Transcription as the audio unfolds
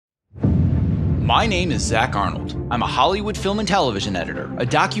My name is Zach Arnold. I'm a Hollywood film and television editor, a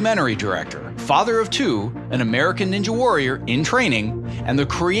documentary director, father of two, an American Ninja Warrior in training, and the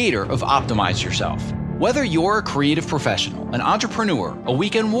creator of Optimize Yourself. Whether you're a creative professional, an entrepreneur, a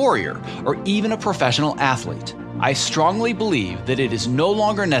weekend warrior, or even a professional athlete, I strongly believe that it is no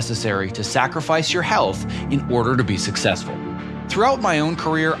longer necessary to sacrifice your health in order to be successful. Throughout my own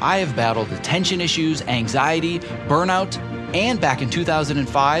career, I have battled attention issues, anxiety, burnout, and back in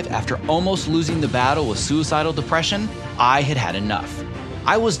 2005, after almost losing the battle with suicidal depression, I had had enough.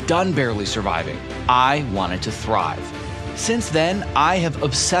 I was done barely surviving. I wanted to thrive. Since then, I have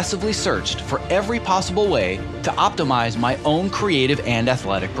obsessively searched for every possible way to optimize my own creative and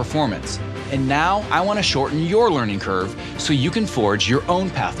athletic performance. And now I want to shorten your learning curve so you can forge your own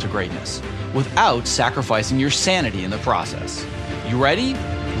path to greatness without sacrificing your sanity in the process. You ready?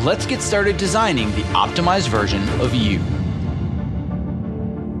 Let's get started designing the optimized version of you.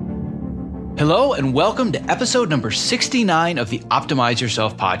 Hello and welcome to episode number 69 of the Optimize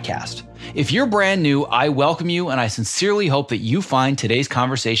Yourself podcast. If you're brand new, I welcome you and I sincerely hope that you find today's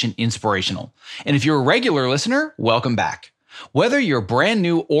conversation inspirational. And if you're a regular listener, welcome back. Whether you're brand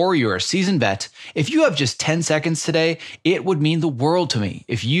new or you're a seasoned vet, if you have just 10 seconds today, it would mean the world to me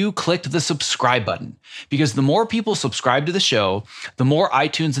if you clicked the subscribe button. Because the more people subscribe to the show, the more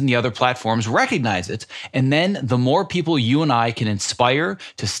iTunes and the other platforms recognize it, and then the more people you and I can inspire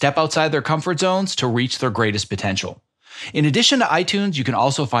to step outside their comfort zones to reach their greatest potential. In addition to iTunes, you can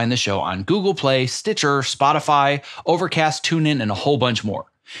also find the show on Google Play, Stitcher, Spotify, Overcast, TuneIn, and a whole bunch more.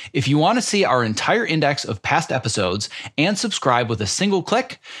 If you want to see our entire index of past episodes and subscribe with a single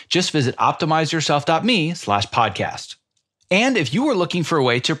click, just visit optimizeyourself.me/podcast. And if you are looking for a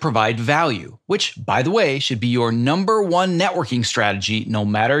way to provide value, which, by the way, should be your number one networking strategy no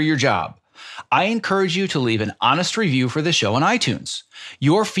matter your job, I encourage you to leave an honest review for the show on iTunes.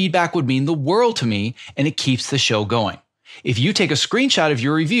 Your feedback would mean the world to me, and it keeps the show going. If you take a screenshot of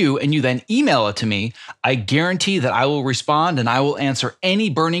your review and you then email it to me, I guarantee that I will respond and I will answer any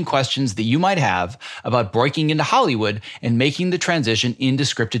burning questions that you might have about breaking into Hollywood and making the transition into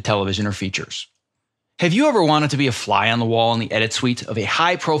scripted television or features. Have you ever wanted to be a fly on the wall in the edit suite of a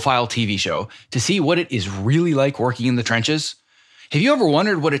high-profile TV show to see what it is really like working in the trenches? Have you ever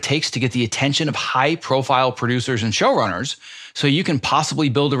wondered what it takes to get the attention of high-profile producers and showrunners so you can possibly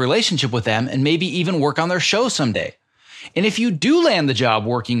build a relationship with them and maybe even work on their show someday? And if you do land the job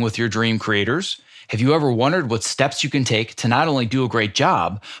working with your dream creators, have you ever wondered what steps you can take to not only do a great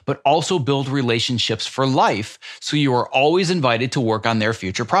job, but also build relationships for life so you are always invited to work on their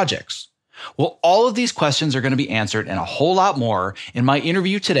future projects? Well, all of these questions are going to be answered and a whole lot more in my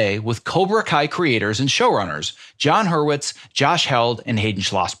interview today with Cobra Kai creators and showrunners, Jon Hurwitz, Josh Held, and Hayden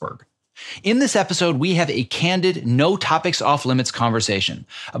Schlossberg. In this episode, we have a candid, no topics off limits conversation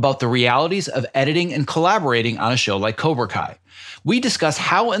about the realities of editing and collaborating on a show like Cobra Kai. We discuss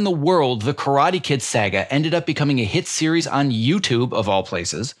how in the world the Karate Kid saga ended up becoming a hit series on YouTube of all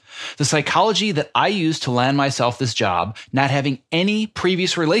places, the psychology that I used to land myself this job, not having any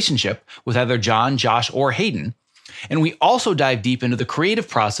previous relationship with either Jon, Josh, or Hayden. And we also dive deep into the creative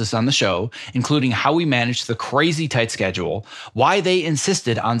process on the show, including how we managed the crazy tight schedule, why they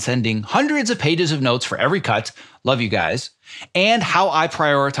insisted on sending hundreds of pages of notes for every cut, love you guys, and how I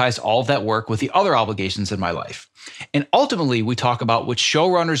prioritize all of that work with the other obligations in my life. And ultimately, we talk about what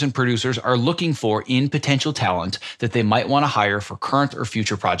showrunners and producers are looking for in potential talent that they might want to hire for current or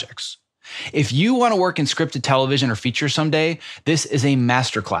future projects. If you want to work in scripted television or features someday, this is a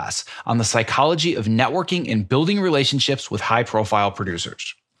masterclass on the psychology of networking and building relationships with high-profile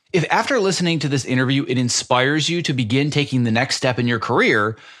producers. If after listening to this interview, it inspires you to begin taking the next step in your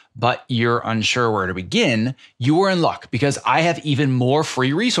career, but you're unsure where to begin, you are in luck because I have even more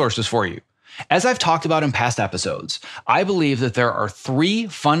free resources for you. As I've talked about in past episodes, I believe that there are 3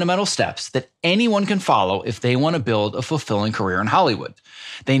 fundamental steps that anyone can follow if they want to build a fulfilling career in Hollywood.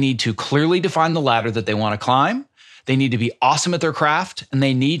 They need to clearly define the ladder that they want to climb, they need to be awesome at their craft, and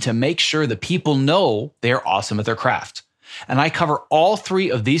they need to make sure that people know they're awesome at their craft. And I cover all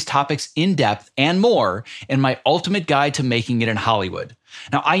 3 of these topics in depth and more in my ultimate guide to making it in Hollywood.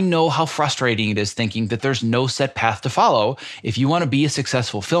 Now, I know how frustrating it is thinking that there's no set path to follow if you want to be a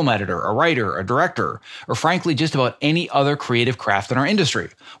successful film editor, a writer, a director, or frankly, just about any other creative craft in our industry.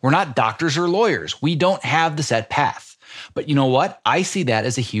 We're not doctors or lawyers. We don't have the set path. But you know what? I see that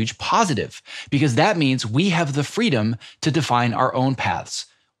as a huge positive because that means we have the freedom to define our own paths.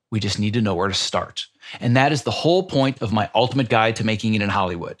 We just need to know where to start. And that is the whole point of my ultimate guide to making it in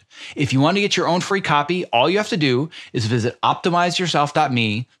Hollywood. If you want to get your own free copy, all you have to do is visit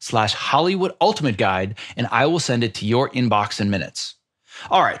optimizeyourself.me/Hollywood Ultimate Guide, and I will send it to your inbox in minutes.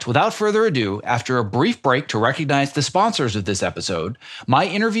 All right, without further ado, after a brief break to recognize the sponsors of this episode, my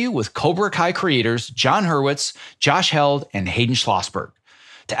interview with Cobra Kai creators Jon Hurwitz, Josh Held, and Hayden Schlossberg.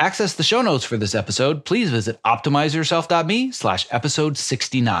 To access the show notes for this episode, please visit optimizeyourself.me/episode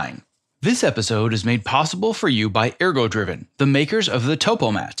 69. This episode is made possible for you by ErgoDriven, the makers of the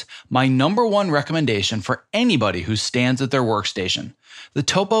Topomat, my number one recommendation for anybody who stands at their workstation. The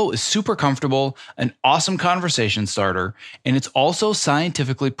Topo is super comfortable, an awesome conversation starter, and it's also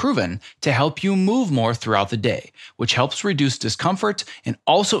scientifically proven to help you move more throughout the day, which helps reduce discomfort and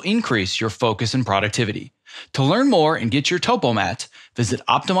also increase your focus and productivity. To learn more and get your Topomat, visit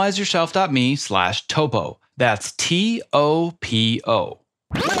optimizeyourself.me/topo. That's TOPO.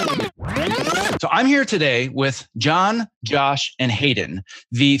 So I'm here today with Jon, Josh, and Hayden,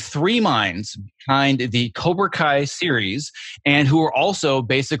 the three minds behind the Cobra Kai series, and who are also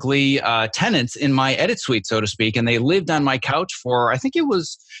basically tenants in my edit suite, so to speak. And they lived on my couch for, I think it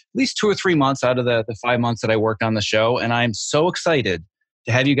was at least 2 or 3 months out of the 5 months that I worked on the show. And I'm so excited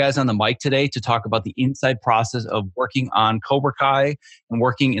to have you guys on the mic today to talk about the inside process of working on Cobra Kai and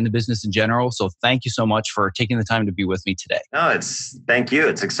working in the business in general. So thank you so much for taking the time to be with me today. No, thank you.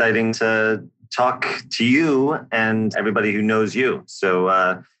 It's exciting to talk to you and everybody who knows you.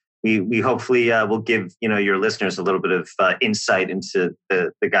 So we hopefully will give your listeners a little bit of insight into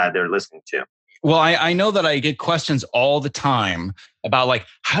the guy they're listening to. Well, I know that I get questions all the time about like,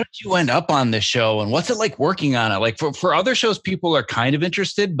 how did you end up on this show? And what's it like working on it? Like for other shows, people are kind of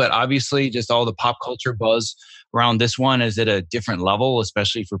interested, but obviously just all the pop culture buzz around this one is at a different level,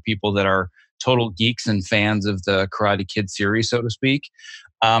 especially for people that are total geeks and fans of the Karate Kid series, so to speak.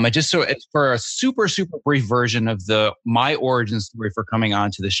 It's for a super, super brief version of my origin story for coming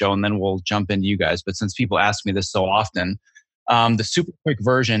onto the show, and then we'll jump into you guys. But since people ask me this so often, the super quick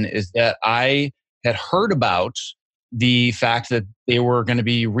version is that I had heard about the fact that they were going to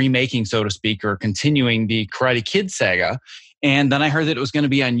be remaking, so to speak, or continuing the Karate Kid saga. And then I heard that it was going to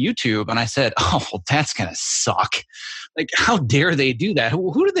be on YouTube. And I said, oh, well, that's going to suck. Like, how dare they do that?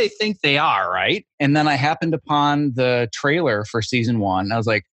 Who do they think they are, right? And then I happened upon the trailer for season 1. I was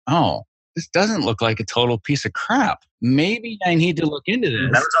like, oh, this doesn't look like a total piece of crap. Maybe I need to look into this.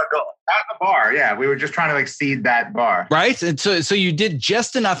 That was our goal. At the bar, yeah. We were just trying to exceed that bar. Right? And so you did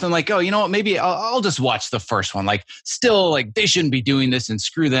just enough and like, oh, you know what? Maybe I'll just watch the first one. Like, still, like, they shouldn't be doing this and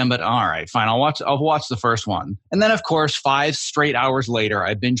screw them. But all right, fine. I'll watch the first one. And then, of course, 5 straight hours later,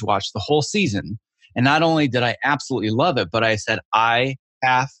 I binge watched the whole season. And not only did I absolutely love it, but I said, I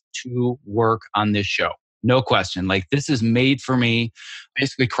have to work on this show. No question. Like, this is made for me.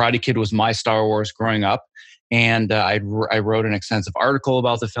 Basically, Karate Kid was my Star Wars growing up. And I wrote an extensive article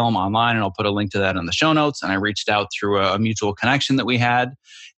about the film online, and I'll put a link to that in the show notes. And I reached out through a mutual connection that we had.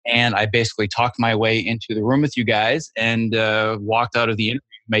 And I basically talked my way into the room with you guys and walked out of the interview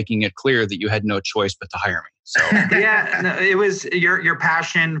making it clear that you had no choice but to hire me. So yeah, no, it was your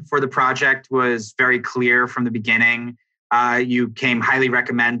passion for the project was very clear from the beginning. You came highly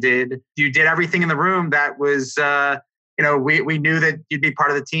recommended. You did everything in the room that was... we knew that you'd be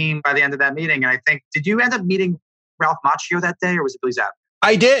part of the team by the end of that meeting. And I think, did you end up meeting Ralph Macchio that day, or was it Billy Zappa?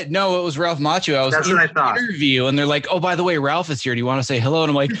 I did. No, it was Ralph Macchio. I was in the interview, and they're like, "Oh, by the way, Ralph is here. Do you want to say hello?"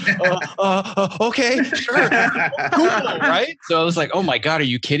 And I'm like, "Okay, sure, cool, right?" So I was like, "Oh my God, are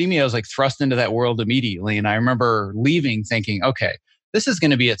you kidding me?" I was like thrust into that world immediately, and I remember leaving thinking, "Okay, this is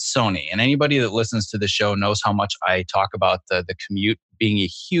going to be at Sony." And anybody that listens to the show knows how much I talk about the commute being a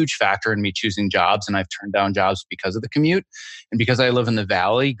huge factor in me choosing jobs. And I've turned down jobs because of the commute. And because I live in the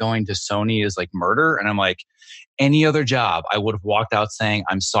Valley, going to Sony is like murder. And I'm like, any other job, I would have walked out saying,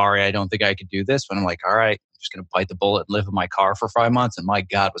 I'm sorry, I don't think I could do this. But I'm like, all right, I'm just going to bite the bullet and live in my car for 5 months. And my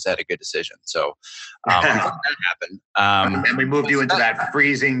God, was that a good decision? So that happened. And we moved you into that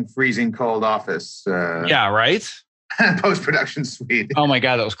freezing cold office. Yeah, right? Post-production suite. Oh my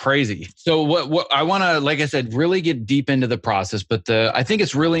God, that was crazy. So what I want to, like I said, really get deep into the process, but I think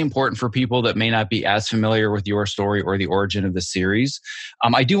it's really important for people that may not be as familiar with your story or the origin of the series.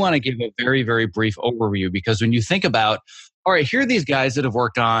 I do want to give a very, very brief overview, because when you think about, all right, here are these guys that have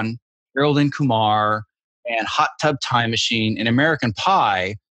worked on Harold and Kumar and Hot Tub Time Machine and American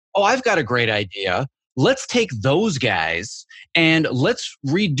Pie. Oh, I've got a great idea. Let's take those guys and let's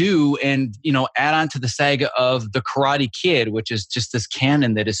redo and, add on to the saga of the Karate Kid, which is just this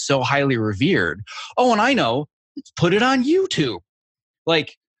canon that is so highly revered. Oh, and I know, let's put it on YouTube.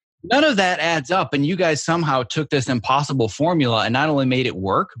 Like, none of that adds up. And you guys somehow took this impossible formula and not only made it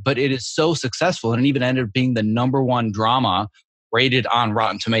work, but it is so successful. And it even ended up being the #1 drama rated on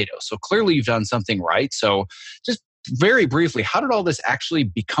Rotten Tomatoes. So clearly you've done something right. So just very briefly, how did all this actually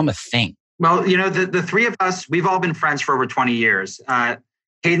become a thing? Well, the three of us, we've all been friends for over 20 years.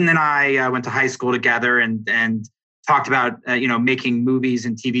 Hayden and I went to high school together and talked about, making movies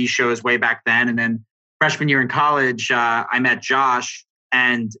and TV shows way back then. And then freshman year in college, I met Josh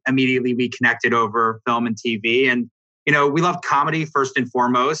and immediately we connected over film and TV. And, we loved comedy first and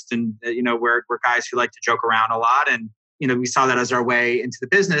foremost. And, we're guys who like to joke around a lot. And, we saw that as our way into the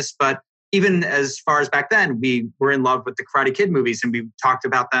business. But even as far as back then, we were in love with the Karate Kid movies and we talked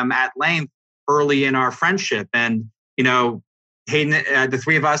about them at length early in our friendship. And, Hayden, the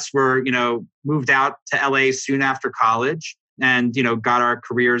three of us were, moved out to LA soon after college and, got our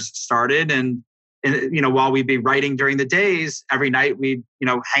careers started. And while we'd be writing during the days, every night we'd,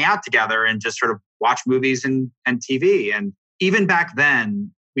 hang out together and just sort of watch movies and TV. And even back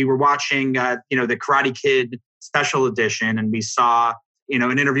then, we were watching, the Karate Kid special edition, and we saw,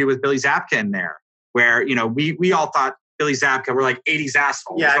 an interview with Billy Zabka in there, where, we all thought Billy Zabka were like 80s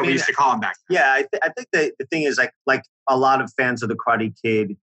assholes. Yeah, we used to call him back then. Yeah, I think the thing is like a lot of fans of the Karate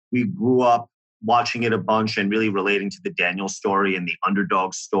Kid, we grew up watching it a bunch and really relating to the Daniel story and the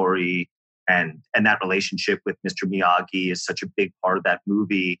underdog story. And that relationship with Mr. Miyagi is such a big part of that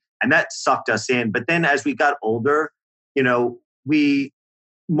movie. And that sucked us in. But then as we got older, we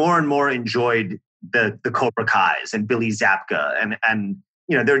more and more enjoyed the Cobra Kais and Billy Zabka. And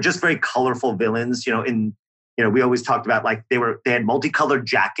they're just very colorful villains. We always talked about like they had multicolored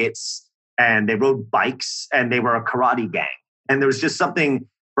jackets and they rode bikes and they were a karate gang. And there was just something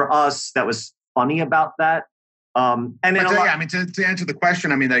for us that was funny about that. To answer the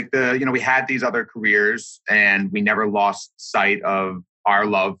question, we had these other careers and we never lost sight of our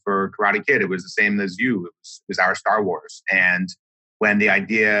love for Karate Kid. It was the same as you. It was our Star Wars. And when the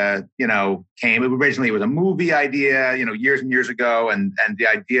idea, came, originally it was a movie idea, years and years ago. And the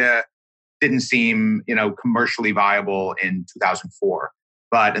idea didn't seem, commercially viable in 2004.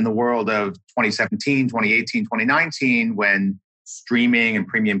 But in the world of 2017, 2018, 2019, when streaming and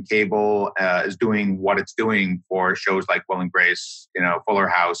premium cable is doing what it's doing for shows like Will and Grace, Fuller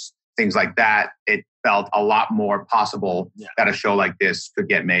House, things like that, it felt a lot more possible that a show like this could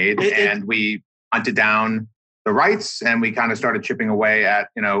get made. And we hunted down the rights and we kind of started chipping away at,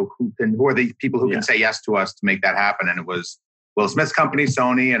 who are the people who can say yes to us to make that happen. And it was Will Smith's company,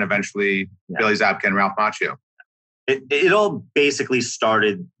 Sony, and eventually Billy Zabka and Ralph Macchio. It all basically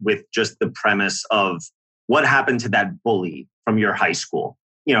started with just the premise of what happened to that bully from your high school.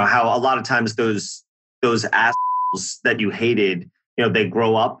 How a lot of times those assholes that you hated, they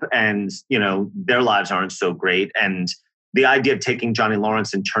grow up and, their lives aren't so great. And the idea of taking Johnny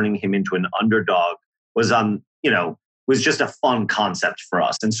Lawrence and turning him into an underdog was just a fun concept for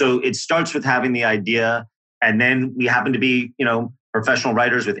us. And so it starts with having the idea. And then we happen to be, professional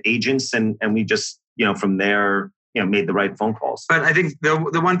writers with agents. And we just, from there, made the right phone calls. But I think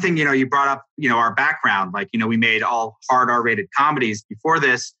the one thing, you brought up, our background, like, we made all hard R-rated comedies before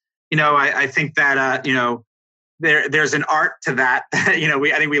this. I think that, there's an art to that. I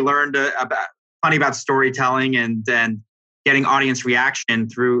think we learned about storytelling and getting audience reaction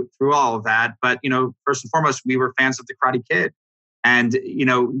through all of that. But, first and foremost, we were fans of the Karate Kid. And,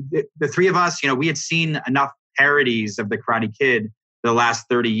 the three of us, we had seen enough parodies of the Karate Kid the last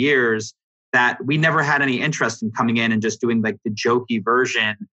 30 years that we never had any interest in coming in and just doing like the jokey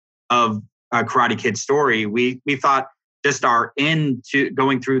version of a Karate Kid story. We thought just our into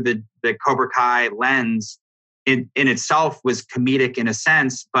going through the Cobra Kai lens in itself was comedic in a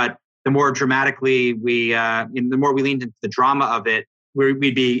sense, but the more dramatically the more we leaned into the drama of it,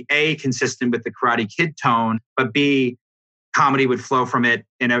 we'd be A, consistent with the Karate Kid tone, but B, comedy would flow from it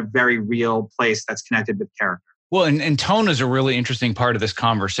in a very real place that's connected with character. Well, and tone is a really interesting part of this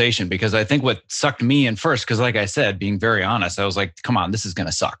conversation because I think what sucked me in first, because like I said, being very honest, I was like, come on, this is going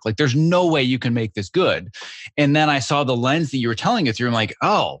to suck. Like, there's no way you can make this good. And then I saw the lens that you were telling it through. I'm like,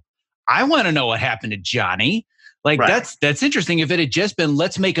 oh, I want to know what happened to Johnny. Like, right. That's interesting. If it had just been,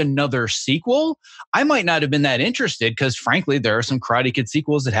 let's make another sequel, I might not have been that interested because frankly, there are some Karate Kid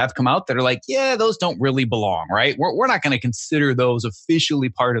sequels that have come out that are like, yeah, those don't really belong, right? We're not going to consider those officially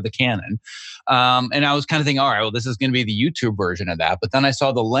part of the canon. And I was kind of thinking, all right, well, this is going to be the YouTube version of that. But then I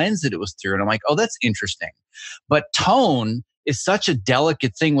saw the lens that it was through and I'm like, oh, that's interesting. But tone is such a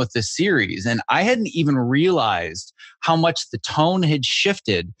delicate thing with this series. And I hadn't even realized how much the tone had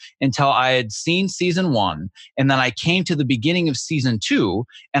shifted until I had seen season 1. And then I came to the beginning of season 2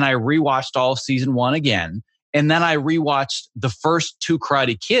 and I rewatched all of season 1 again. And then I rewatched the first 2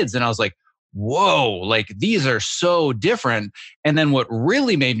 Karate Kids and I was like, whoa, like these are so different. And then what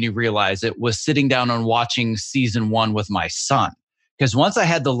really made me realize it was sitting down and watching season 1 with my son. Because once I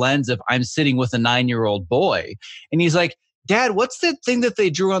had the lens of I'm sitting with a 9-year-old boy and he's like, Dad, what's the thing that they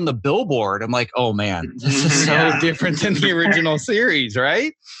drew on the billboard? I'm like, oh man, this is so different than the original series,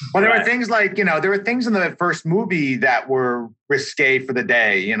 right? Well, there were things like, there were things in the first movie that were risque for the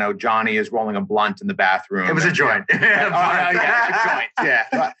day. Johnny is rolling a blunt in the bathroom. It was a joint. It's a joint.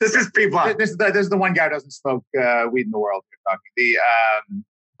 Yeah. This is pre-blunt. This is the one guy who doesn't smoke weed in the world. We're talking.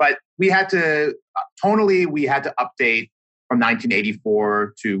 But we had to, tonally, we had to update from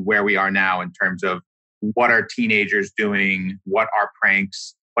 1984 to where we are now in terms of what are teenagers doing, what are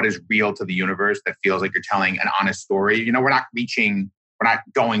pranks, what is real to the universe that feels like you're telling an honest story. We're not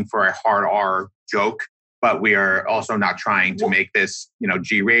going for a hard R joke, but we are also not trying to make this,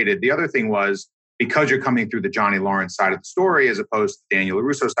 G-rated. The other thing was, because you're coming through the Johnny Lawrence side of the story as opposed to Daniel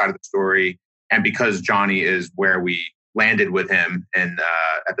LaRusso side of the story, and because Johnny is where we landed with him and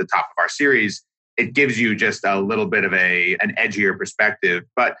at the top of our series, it gives you just a little bit of an edgier perspective.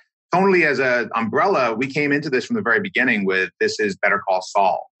 But tonally, as an umbrella, we came into this from the very beginning with, this is Better Call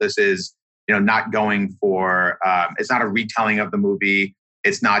Saul. This is, not going for, it's not a retelling of the movie.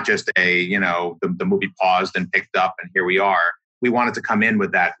 It's not just the movie paused and picked up and here we are. We wanted to come in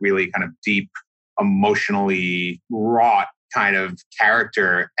with that really kind of deep, emotionally wrought kind of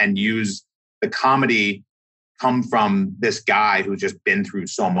character and use the comedy come from this guy who's just been through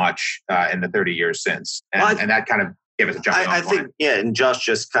so much in the 30 years since. And that kind of gave us a jumping off point. Think, and Josh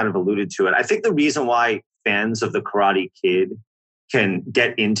just kind of alluded to it. I think the reason why fans of The Karate Kid can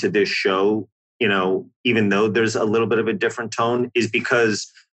get into this show, even though there's a little bit of a different tone, is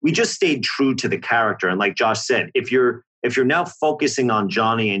because we just stayed true to the character. And like Josh said, if you're now focusing on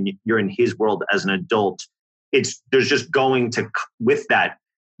Johnny and you're in his world as an adult, there's just going to, with that,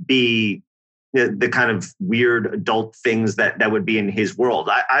 be the kind of weird adult things that would be in his world.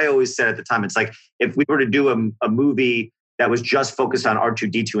 I always said at the time, it's like, if we were to do a movie that was just focused on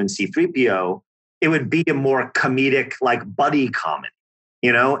R2-D2 and C-3PO, it would be a more comedic, like buddy comedy,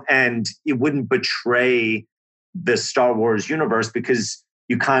 and it wouldn't betray the Star Wars universe because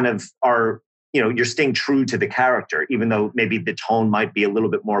you kind of are, you're staying true to the character, even though maybe the tone might be a little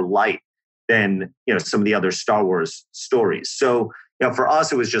bit more light than, some of the other Star Wars stories. So, for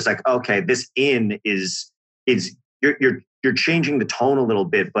us, it was just like, okay, this is you're changing the tone a little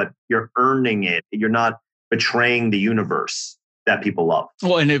bit, but you're earning it. You're not betraying the universe that people love.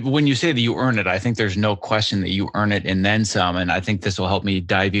 Well, and when you say that you earn it, I think there's no question that you earn it and then some. And I think this will help me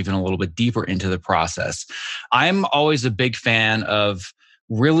dive even a little bit deeper into the process. I'm always a big fan of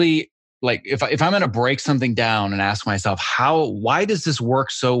really, like, if I'm going to break something down and ask myself, why does this work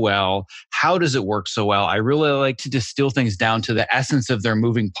so well? How does it work so well? I really like to distill things down to the essence of their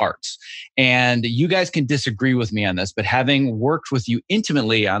moving parts. And you guys can disagree with me on this, but having worked with you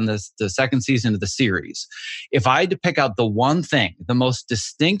intimately on the second season of the series, if I had to pick out the one thing, the most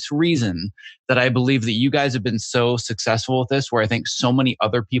distinct reason that I believe that you guys have been so successful with this, where I think so many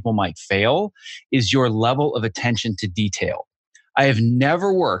other people might fail, is your level of attention to detail. I have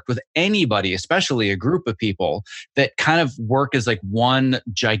never worked with anybody, especially a group of people, that kind of work as like one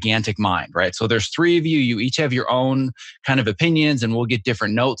gigantic mind, right? So there's three of you, you each have your own kind of opinions, and we'll get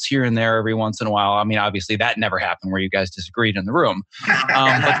different notes here and there every once in a while. I mean, obviously that never happened where you guys disagreed in the room.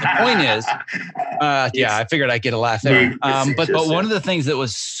 But the point is, I figured I'd get a laugh there. But one of the things that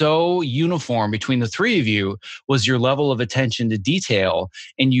was so uniform between the three of you was your level of attention to detail,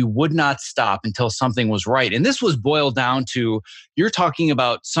 and you would not stop until something was right. And this was boiled down to, you're talking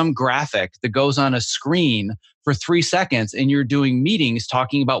about some graphic that goes on a screen for 3 seconds, and you're doing meetings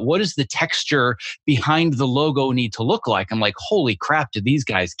talking about what does the texture behind the logo need to look like. I'm like, holy crap, do these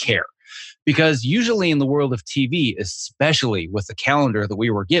guys care? Because usually in the world of TV, especially with the calendar that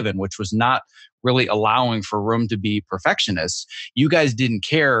we were given, which was not really allowing for room to be perfectionists, you guys didn't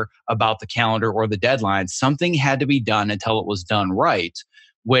care about the calendar or the deadline. Something had to be done until it was done right,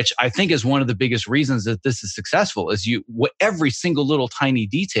 which I think is one of the biggest reasons that this is successful, is every single little tiny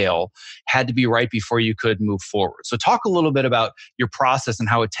detail had to be right before you could move forward. So talk a little bit about your process and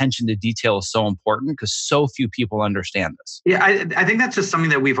how attention to detail is so important, because so few people understand this. Yeah, I think that's just something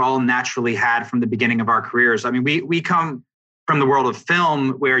that we've all naturally had from the beginning of our careers. I mean, we come from the world of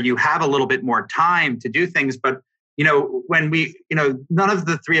film where you have a little bit more time to do things, but when none of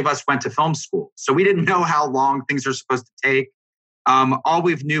the three of us went to film school, so we didn't know how long things are supposed to take. All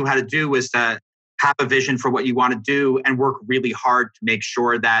we knew how to do was to have a vision for what you want to do and work really hard to make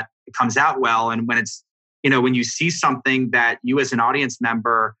sure that it comes out well. And when it's, when you see something that you as an audience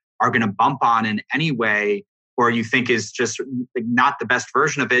member are going to bump on in any way, or you think is just not the best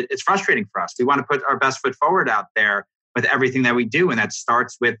version of it, it's frustrating for us. We want to put our best foot forward out there with everything that we do. And that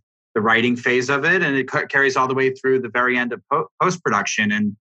starts with the writing phase of it, and it carries all the way through the very end of post-production.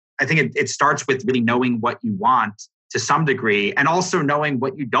 And I think it starts with really knowing what you want to some degree, and also knowing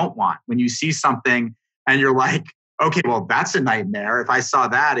what you don't want. When you see something and you're like, okay, well, that's a nightmare. If I saw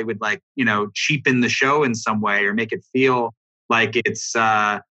that, it would cheapen the show in some way or make it feel like it's,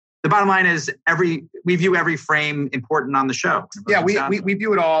 the bottom line is we view every frame important on the show. Yeah, we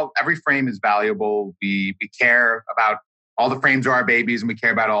view it all. Every frame is valuable. We care about all the frames are our babies and we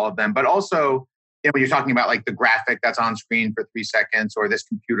care about all of them. But also, when you're talking about like the graphic that's on screen for 3 seconds or this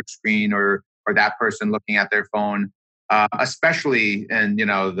computer screen or that person looking at their phone, especially in,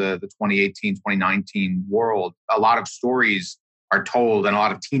 the 2018, 2019 world, a lot of stories are told and a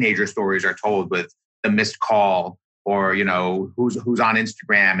lot of teenager stories are told with the missed call or, who's on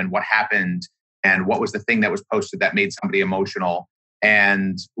Instagram and what happened and what was the thing that was posted that made somebody emotional.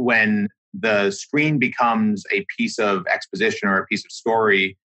 And when the screen becomes a piece of exposition or a piece of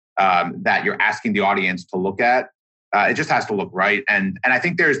story that you're asking the audience to look at, it just has to look right. And I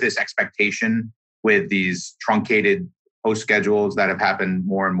think there's this expectation with these truncated post schedules that have happened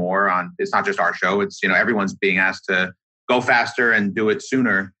more and more on, it's not just our show, it's, everyone's being asked to go faster and do it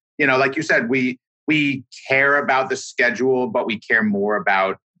sooner. Like you said, we care about the schedule, but we care more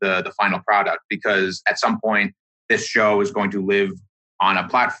about the final product, because at some point this show is going to live on a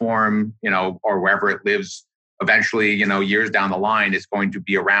platform, or wherever it lives eventually, years down the line, it's going to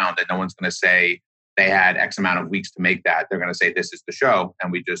be around, and no one's going to say they had X amount of weeks to make that. They're going to say this is the show,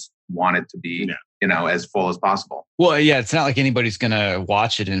 and we just want it to be, as full as possible. Well, yeah, it's not like anybody's going to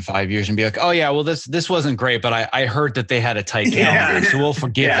watch it in 5 years and be like, oh yeah, well this wasn't great, but I heard that they had a tight calendar, so we'll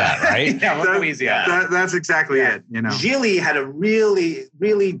forgive that, right? Yeah, we'll go easy. That's exactly it. Gilly had a really,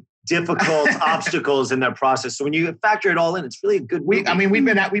 really difficult obstacles in their process. So when you factor it all in, it's really a good movie.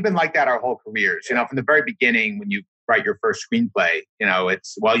 We've been like that our whole careers. From the very beginning, when you write your first screenplay,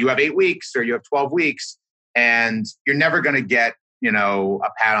 it's, well, you have 8 weeks or you have 12 weeks, and you're never going to get, a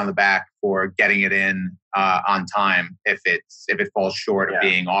pat on the back for getting it in on time if it falls short of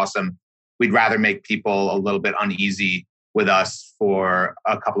being awesome. We'd rather make people a little bit uneasy with us for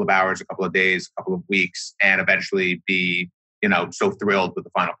a couple of hours, a couple of days, a couple of weeks, and eventually be so thrilled with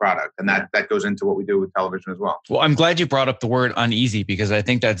the final product. And that goes into what we do with television as well. Well, I'm glad you brought up the word uneasy, because I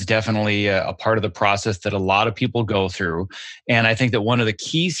think that's definitely a part of the process that a lot of people go through. And I think that one of the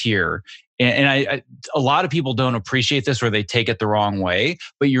keys here, and a lot of people don't appreciate this or they take it the wrong way,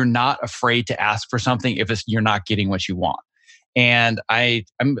 but you're not afraid to ask for something if you're not getting what you want. And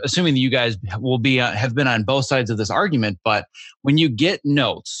I'm assuming that you guys will have been on both sides of this argument, but when you get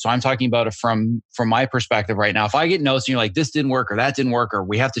notes, so I'm talking about it from my perspective right now. If I get notes and you're like, this didn't work or that didn't work or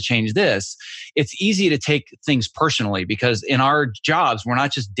we have to change this, it's easy to take things personally, because in our jobs, we're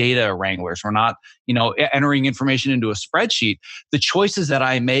not just data wranglers. We're not, entering information into a spreadsheet. The choices that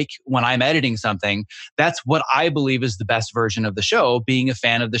I make when I'm editing something, that's what I believe is the best version of the show, being a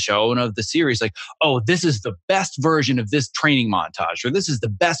fan of the show and of the series. Like, oh, this is the best version of this training montage, or this is the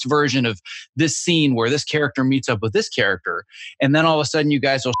best version of this scene where this character meets up with this character. And then all of a sudden you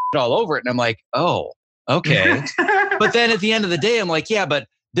guys will shit all over it. And I'm like, oh, okay. But then at the end of the day, I'm like, yeah, but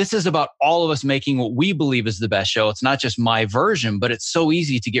this is about all of us making what we believe is the best show. It's not just my version, but it's so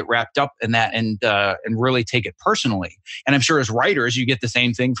easy to get wrapped up in that and really take it personally. And I'm sure as writers, you get the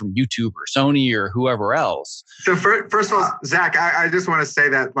same thing from YouTube or Sony or whoever else. So first of all, Zach, I just want to say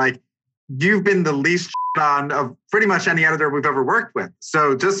that you've been the least on of pretty much any editor we've ever worked with.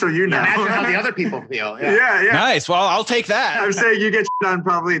 So just so you know. Imagine how the other people feel. Yeah. Nice. Well, I'll take that. I'm saying you get on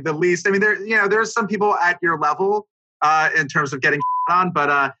probably the least. I mean, there's some people at your level in terms of getting on, but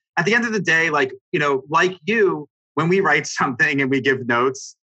at the end of the day, like you, when we write something and we give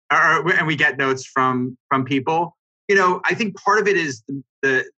notes and we get notes from people, I think part of it is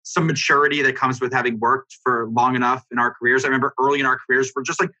some maturity that comes with having worked for long enough in our careers. I remember early in our careers, we're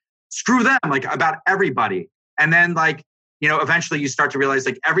just like, screw them, about everybody. And then eventually you start to realize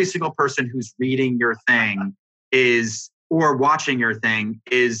every single person who's reading your thing or watching your thing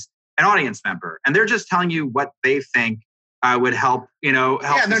is an audience member. And they're just telling you what they think would help, help and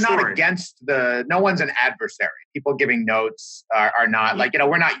they're the story. Not against no one's an adversary. People giving notes are not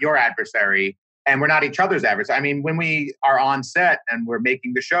we're not your adversary and we're not each other's adversary. I mean, when we are on set and we're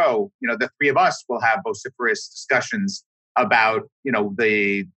making the show, the three of us will have vociferous discussions about,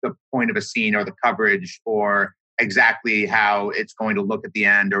 the point of a scene or the coverage or exactly how it's going to look at the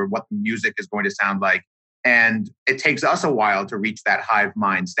end or what the music is going to sound like. And it takes us a while to reach that hive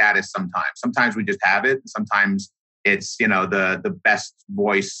mind status sometimes. Sometimes we just have it. Sometimes it's, the best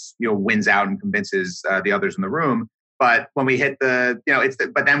voice, wins out and convinces the others in the room. But when we hit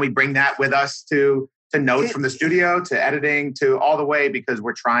but then we bring that with us to notes from the studio, to editing, to all the way, because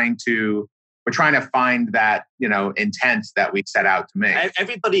we're trying to we're trying to find that, intent that we set out to make.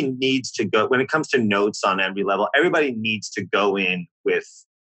 Everybody needs to go, when it comes to notes on every level, everybody needs to go in with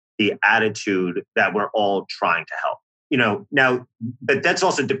the attitude that we're all trying to help. Now, but that's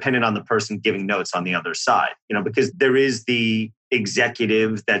also dependent on the person giving notes on the other side, because there is the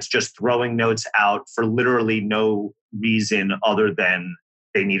executive that's just throwing notes out for literally no reason other than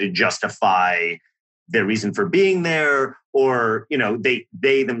they need to justify their reason for being there, or,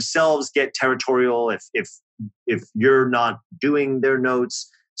 they themselves get territorial if you're not doing their notes.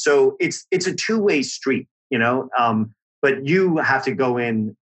 So it's a two-way street, but you have to go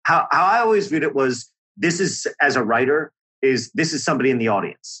in. How I always viewed it was, this is, as a writer, this is somebody in the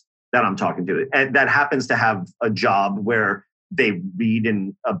audience that I'm talking to, and that happens to have a job where they read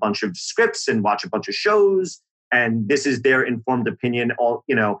in a bunch of scripts and watch a bunch of shows, and this is their informed opinion, all,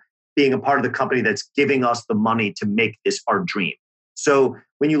 being a part of the company that's giving us the money to make this our dream. So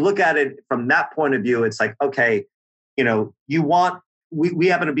when you look at it from that point of view, it's like, okay, we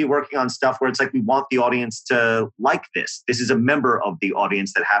happen to be working on stuff where it's like, we want the audience to like this. This is a member of the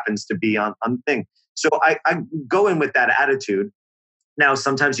audience that happens to be on the thing. So I go in with that attitude. Now,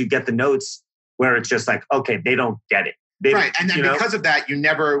 sometimes you get the notes where it's just like, okay, they don't get it. Right. And then because of that, we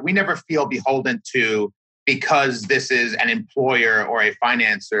never feel beholden to, because this is an employer or a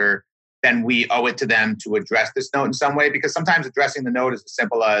financer, then we owe it to them to address this note in some way. Because sometimes addressing the note is as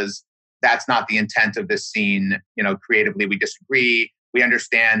simple as, that's not the intent of this scene. Creatively, we disagree. We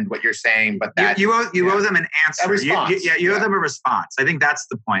understand what you're saying, but that you owe them an answer. A response. You owe them a response. I think that's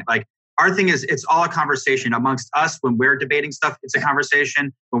the point. Like, our thing is, it's all a conversation amongst us. When we're debating stuff, it's a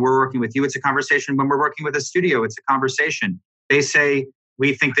conversation. When we're working with you, it's a conversation. When we're working with a studio, it's a conversation. They say,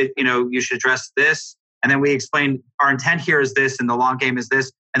 we think that, you should address this. And then we explain, our intent here is this, and the long game is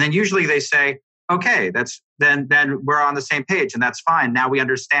this. And then usually they say, okay, then we're on the same page, and that's fine. Now we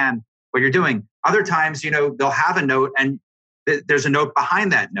understand what you're doing. Other times, they'll have a note, and there's a note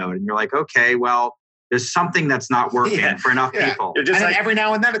behind that note, and you're like, okay, well, there's something that's not working for enough people. And then every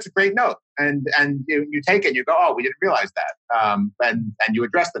now and then it's a great note, and you take it and you go, oh, we didn't realize that, and you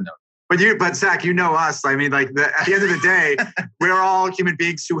address the note. But Zach, us. I mean, at the end of the day, we're all human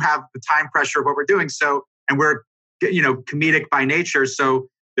beings who have the time pressure of what we're doing. So, and we're comedic by nature. So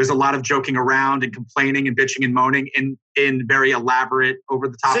there's a lot of joking around and complaining and bitching and moaning in very elaborate, over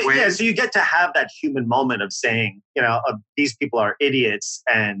the top ways. Yeah, so you get to have that human moment of saying, these people are idiots,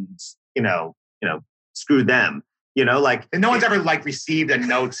 and screw them. And no one's ever received a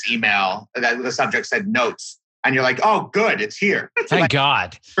notes email that the subject said notes, and you're like, oh, good, it's here. Thank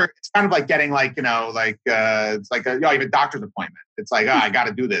God. It's kind of like getting it's like you have a doctor's appointment. It's like, oh, I got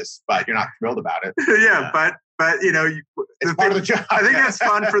to do this, but you're not thrilled about it. But it's part of the job. I think that's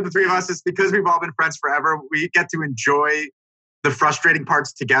fun for the three of us. Is because we've all been friends forever. We get to enjoy the frustrating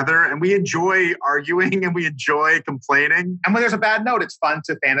parts together, and we enjoy arguing, and we enjoy complaining. And when there's a bad note, it's fun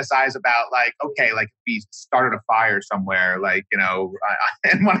to fantasize about, if we started a fire somewhere,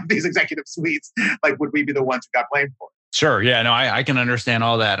 in one of these executive suites, would we be the ones who got blamed for it? Sure. Yeah, no, I can understand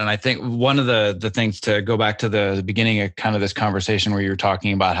all that. And I think one of the things, to go back to the beginning of kind of this conversation where you were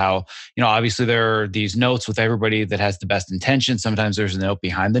talking about how, obviously there are these notes with everybody that has the best intention. Sometimes there's a note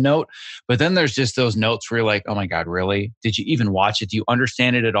behind the note, but then there's just those notes where you're like, oh my God, really? Did you even watch it? Do you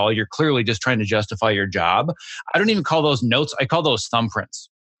understand it at all? You're clearly just trying to justify your job. I don't even call those notes. I call those thumbprints.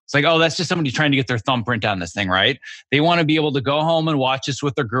 It's like, oh, that's just somebody trying to get their thumbprint on this thing, right? They want to be able to go home and watch this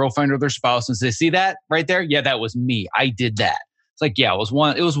with their girlfriend or their spouse and say, see that right there? Yeah, that was me. I did that. It's like, yeah, it was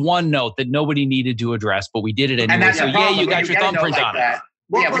one note that nobody needed to address, but we did it anyway. So yeah, you got your thumbprint on it.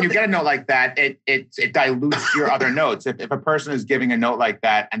 When you get a note like that, it dilutes your other notes. If a person is giving a note like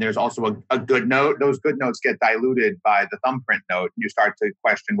that, and there's also a good note, those good notes get diluted by the thumbprint note, and you start to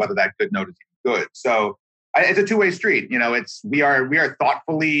question whether that good note is even good. So it's a two-way street. We are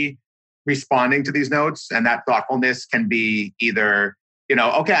thoughtfully responding to these notes, and that thoughtfulness can be either,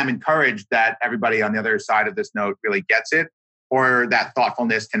 okay, I'm encouraged that everybody on the other side of this note really gets it, or that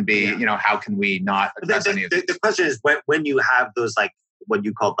thoughtfulness can be, how can we not address any of this? The question is, when you have those what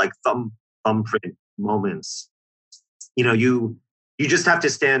you call thumbprint moments, you just have to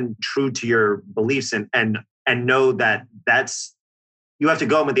stand true to your beliefs and know that you have to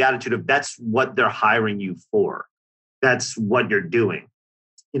go in with the attitude of that's what they're hiring you for. That's what you're doing.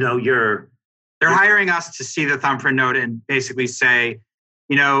 They're hiring us to see the thumbprint note and basically say,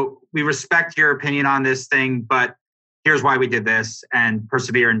 we respect your opinion on this thing, but here's why we did this, and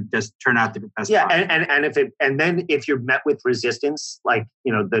persevere and just turn out the best. Yeah, and then if you're met with resistance,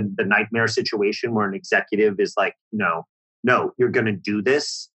 the nightmare situation where an executive is like, no, you're going to do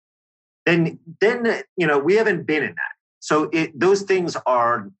this, then we haven't been in that. So those things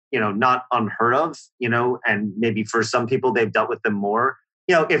are, not unheard of, and maybe for some people they've dealt with them more.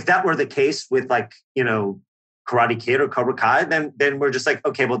 If that were the case with Karate Kid or Cobra Kai, then we're just like,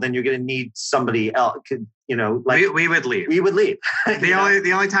 okay, well then you're going to need somebody else. We would leave. We would leave.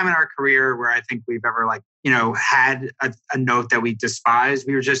 The only time in our career where I think we've ever had a note that we despised,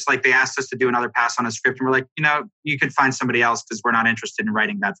 we were just like, they asked us to do another pass on a script, and we're like, you could find somebody else because we're not interested in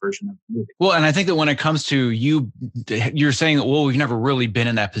writing that version of the movie. Well, and I think that when it comes to you're saying that, well, we've never really been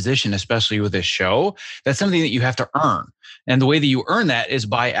in that position, especially with this show. That's something that you have to earn. And the way that you earn that is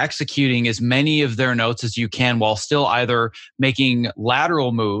by executing as many of their notes as you can while still either making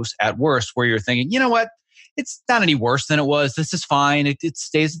lateral moves at worst, where you're thinking, you know what? It's not any worse than it was. This is fine. It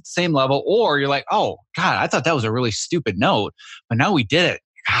stays at the same level. Or you're like, oh, God, I thought that was a really stupid note, but now we did it.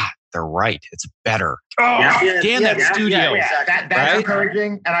 God, they're right. It's better. Oh, damn that studio. That's right?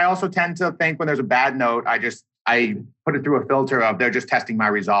 Encouraging. And I also tend to think when there's a bad note, I put it through a filter of they're just testing my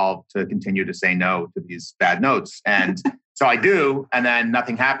resolve to continue to say no to these bad notes. And so I do, and then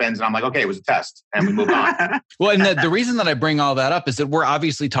nothing happens. And I'm like, okay, it was a test. And we move on. Well, and the reason that I bring all that up is that we're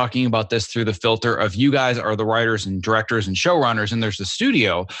obviously talking about this through the filter of you guys are the writers and directors and showrunners, and there's the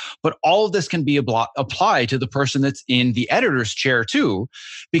studio. But all of this can be applied to the person that's in the editor's chair too,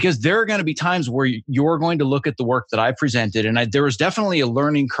 because there are going to be times where you're going to look at the work that I presented. And there was definitely a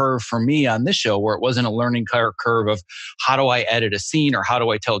learning curve for me on this show where it wasn't a learning curve of how do I edit a scene or how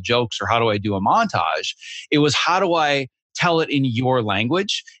do I tell jokes or how do I do a montage. It was how do I tell it in your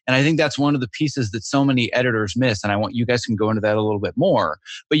language. And I think that's one of the pieces that so many editors miss. And I want you guys can go into that a little bit more.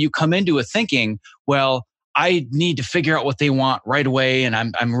 But you come into it thinking, well, I need to figure out what they want right away. And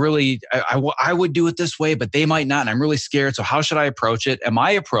I'm really, I would do it this way, but they might not. And I'm really scared. So how should I approach it? And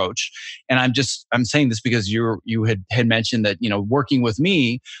my approach, and I'm saying this because you had mentioned that, working with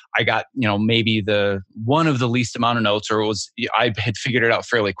me, I got, maybe one of the least amount of notes, or I had figured it out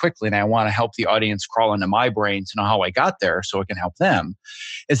fairly quickly. And I want to help the audience crawl into my brain to know how I got there so it can help them.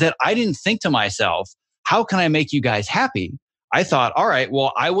 Is that I didn't think to myself, how can I make you guys happy? I thought, all right,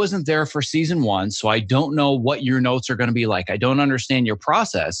 well, I wasn't there for season 1, so I don't know what your notes are going to be like. I don't understand your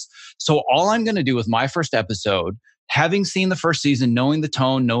process. So all I'm going to do with my first episode, having seen the first season, knowing the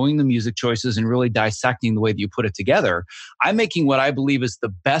tone, knowing the music choices, and really dissecting the way that you put it together, I'm making what I believe is the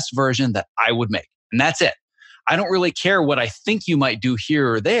best version that I would make. And that's it. I don't really care what I think you might do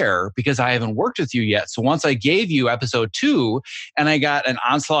here or there because I haven't worked with you yet. So once I gave you episode 2 and I got an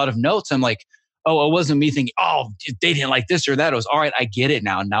onslaught of notes, I'm like, oh, it wasn't me thinking, oh, they didn't like this or that. It was, all right, I get it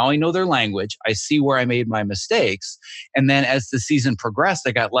now. Now I know their language. I see where I made my mistakes. And then as the season progressed,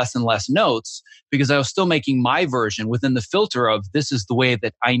 I got less and less notes because I was still making my version within the filter of this is the way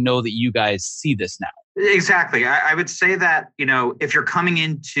that I know that you guys see this now. Exactly. I would say that, if you're coming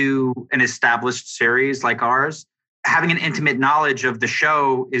into an established series like ours, having an intimate knowledge of the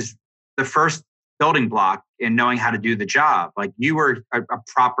show is the first building block in knowing how to do the job. Like you were a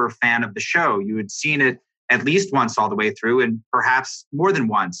proper fan of the show. You had seen it at least once all the way through and perhaps more than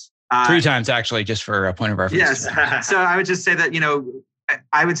once. 3 times actually, just for a point of reference. Yes. So I would just say that,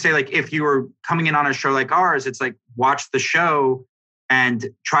 I would say like if you were coming in on a show like ours, it's like watch the show and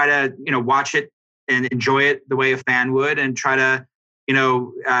try to, watch it and enjoy it the way a fan would and try to,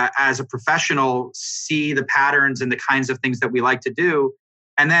 as a professional, see the patterns and the kinds of things that we like to do.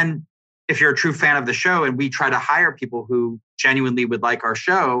 And then if you're a true fan of the show and we try to hire people who genuinely would like our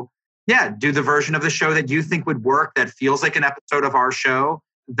show, do the version of the show that you think would work, that feels like an episode of our show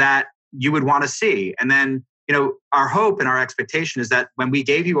that you would want to see. And then, our hope and our expectation is that when we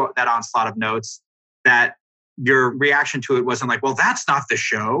gave you that onslaught of notes, that your reaction to it wasn't like, well, that's not the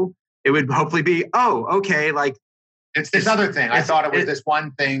show. It would hopefully be, oh, okay, like, it's this other thing. I thought it was this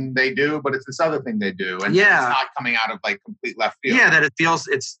one thing they do, but it's this other thing they do. And it's not coming out of like complete left field. Yeah, that it feels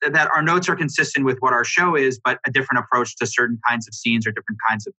that our notes are consistent with what our show is, but a different approach to certain kinds of scenes or different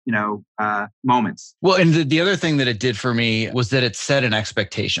kinds of, moments. Well, and the other thing that it did for me was that it set an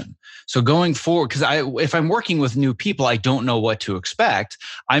expectation. So going forward, because if I'm working with new people, I don't know what to expect.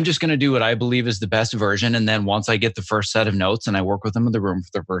 I'm just going to do what I believe is the best version. And then once I get the first set of notes and I work with them in the room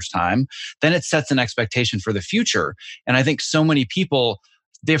for the first time, then it sets an expectation for the future. And I think so many people,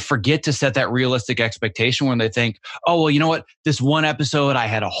 they forget to set that realistic expectation when they think, oh, well, you know what? This one episode, I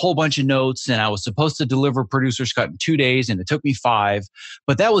had a whole bunch of notes and I was supposed to deliver producer's cut in 2 days and it took me 5,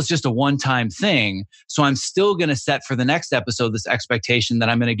 but that was just a one-time thing. So I'm still going to set for the next episode this expectation that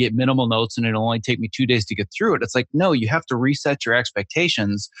I'm going to get minimal notes and it'll only take me 2 days to get through it. It's like, no, you have to reset your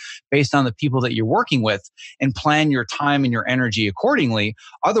expectations based on the people that you're working with and plan your time and your energy accordingly.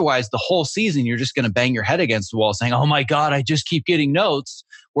 Otherwise, the whole season, you're just going to bang your head against the wall saying, oh my God, I just keep getting notes.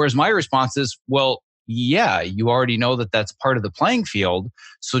 Whereas my response is, well, yeah, you already know that that's part of the playing field.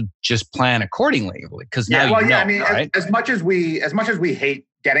 So just plan accordingly, because now right? as much as we hate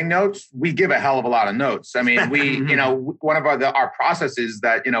getting notes, we give a hell of a lot of notes. I mean, we, one of our processes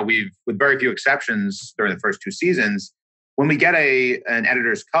that, we've, with very few exceptions during the first 2 seasons, when we get an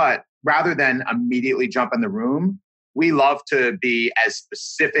editor's cut, rather than immediately jump in the room, we love to be as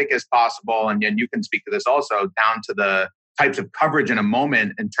specific as possible. And you can speak to this also, down to the types of coverage in a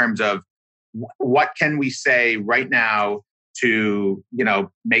moment in terms of what can we say right now to,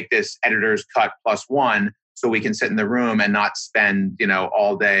 make this editor's cut +1 so we can sit in the room and not spend,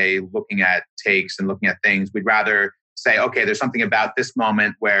 all day looking at takes and looking at things. We'd rather say, okay, there's something about this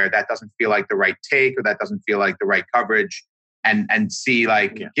moment where that doesn't feel like the right take or that doesn't feel like the right coverage, and see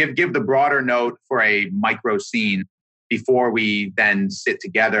give the broader note for a micro scene before we then sit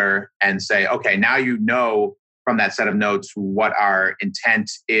together and say, okay, now from that set of notes what our intent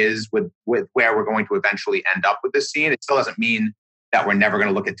is with where we're going to eventually end up with this scene. It still doesn't mean that we're never going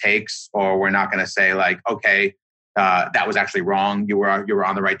to look at takes, or we're not going to say like, okay, that was actually wrong. You were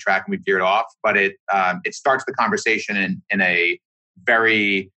on the right track and we veered off. But it starts the conversation in a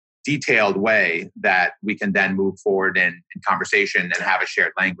very detailed way that we can then move forward in conversation and have a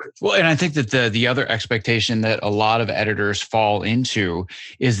shared language. Well, and I think that the other expectation that a lot of editors fall into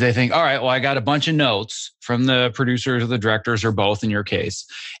is they think, all right, well, I got a bunch of notes from the producers or the directors or both in your case,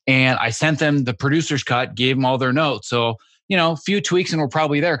 and I sent them the producer's cut, gave them all their notes. So, a few tweaks and we're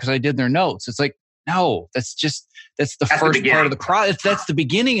probably there because I did their notes. It's like, no, that's the first part of the process. That's the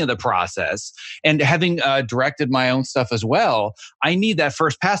beginning of the process. And having directed my own stuff as well, I need that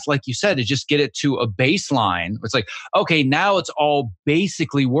first pass, like you said, to just get it to a baseline. It's like, okay, now it's all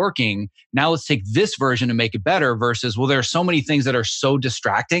basically working. Now let's take this version and make it better versus, well, there are so many things that are so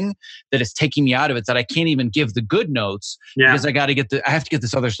distracting that it's taking me out of it that I can't even give the good notes because I have to get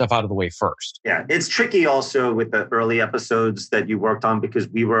this other stuff out of the way first. Yeah, it's tricky also with the early episodes that you worked on because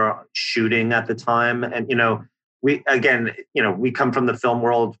we were shooting at the time. And, we come from the film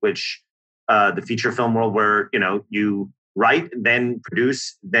world, which the feature film world where, you write, then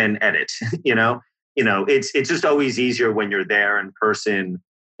produce, then edit, it's just always easier when you're there in person.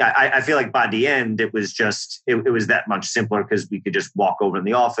 I feel like by the end, it was it was that much simpler because we could just walk over in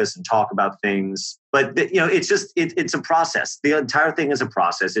the office and talk about things. But, it's a process. The entire thing is a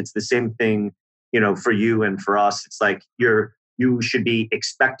process. It's the same thing, for you and for us. It's like you should be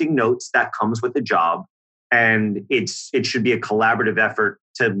expecting notes that comes with the job. And it should be a collaborative effort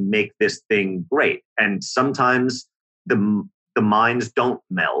to make this thing great. And sometimes the minds don't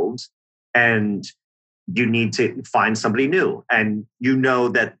meld, and you need to find somebody new. And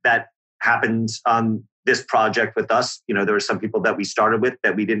that happened on this project with us. There were some people that we started with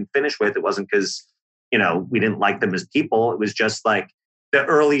that we didn't finish with. It wasn't because we didn't like them as people. It was just like the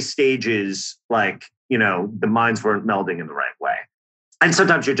early stages, like the minds weren't melding in the right way. And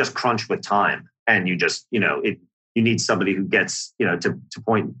sometimes you're just crunched with time. And you just, you need somebody who gets, to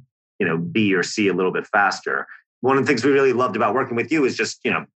point, B or C a little bit faster. One of the things we really loved about working with you is just,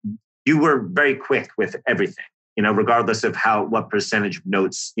 you were very quick with everything, regardless of what percentage of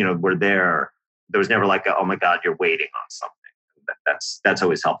notes, were there. There was never like, oh my God, you're waiting on something. That's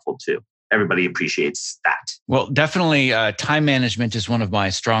always helpful too. Everybody appreciates that. Well, definitely time management is one of my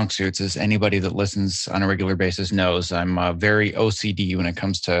strong suits, as anybody that listens on a regular basis knows. I'm very OCD when it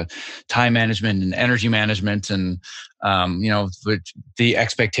comes to time management and energy management. And, the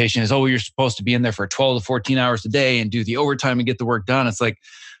expectation is, you're supposed to be in there for 12 to 14 hours a day and do the overtime and get the work done. It's like,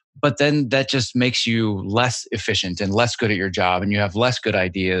 but then that just makes you less efficient and less good at your job, and you have less good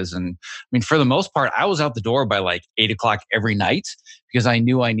ideas. And I mean, for the most part, I was out the door by like 8 o'clock every night because I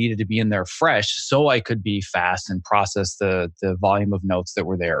knew I needed to be in there fresh so I could be fast and process the volume of notes that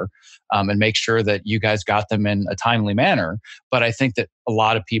were there, and make sure that you guys got them in a timely manner. But I think that a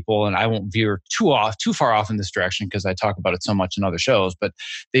lot of people, and I won't veer too far off in this direction because I talk about it so much in other shows, but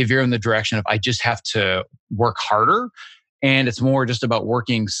they veer in the direction of I just have to work harder. And it's more just about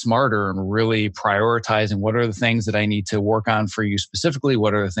working smarter and really prioritizing what are the things that I need to work on for you specifically,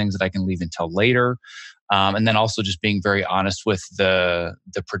 what are the things that I can leave until later. And then also just being very honest with the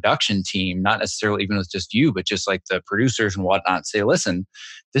production team, not necessarily even with just you, but just like the producers and whatnot. Say, listen,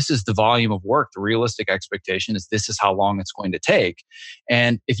 this is the volume of work. The realistic expectation is this is how long it's going to take.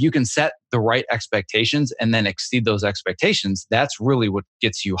 And if you can set the right expectations and then exceed those expectations, that's really what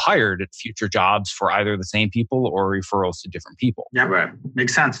gets you hired at future jobs for either the same people or referrals to different people. Yeah, right.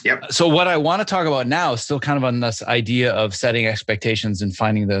 Makes sense. Yep. So what I want to talk about now is still kind of on this idea of setting expectations and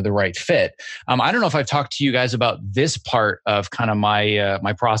finding the right fit. I don't know if I've talked to you guys about this part of kind of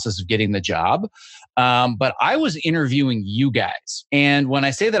my process of getting the job. But I was interviewing you guys. And when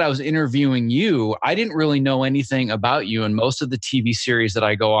I say that I was interviewing you, I didn't really know anything about you. And most of the TV series that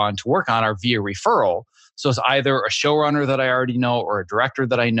I go on to work on are via referral. So it's either a showrunner that I already know or a director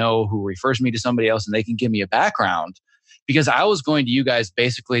that I know who refers me to somebody else and they can give me a background. Because I was going to you guys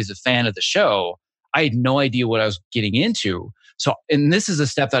basically as a fan of the show. I had no idea what I was getting into. So, and this is a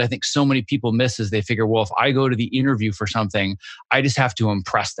step that I think so many people miss is they figure, well, if I go to the interview for something, I just have to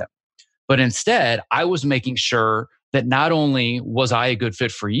impress them. But instead, I was making sure that not only was I a good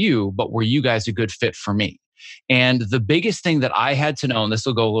fit for you, but were you guys a good fit for me? And the biggest thing that I had to know, and this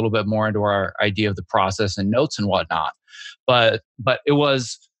will go a little bit more into our idea of the process and notes and whatnot, but it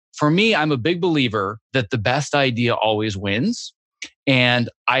was, for me, I'm a big believer that the best idea always wins. And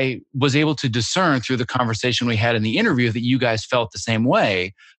I was able to discern through the conversation we had in the interview that you guys felt the same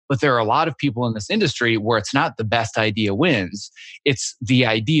way. But there are a lot of people in this industry where it's not the best idea wins. It's the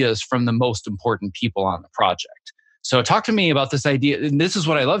ideas from the most important people on the project. So talk to me about this idea. And this is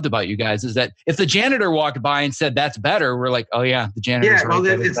what I loved about you guys is that if the janitor walked by and said, that's better, we're like, oh yeah, the janitor's right,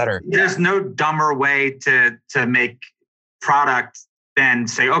 that is better. There's no dumber way to make product than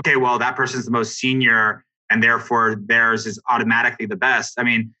say, okay, well, that person's the most senior and therefore theirs is automatically the best. I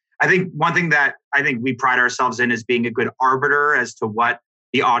mean, I think one thing that I think we pride ourselves in is being a good arbiter as to what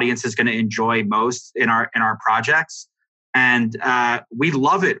the audience is going to enjoy most in our projects. And we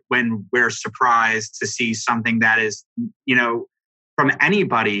love it when we're surprised to see something that is, from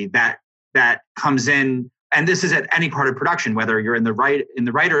anybody that comes in. And this is at any part of production, whether you're in the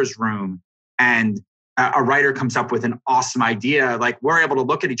writer's room and a writer comes up with an awesome idea, like we're able to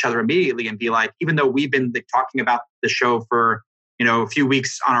look at each other immediately and be like, even though we've been talking about the show for, a few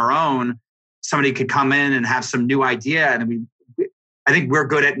weeks on our own, somebody could come in and have some new idea. And I think we're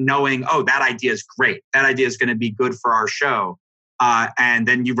good at knowing, oh, that idea is great. That idea is going to be good for our show. And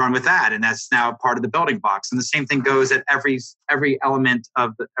then you run with that. And that's now part of the building blocks. And the same thing goes at every element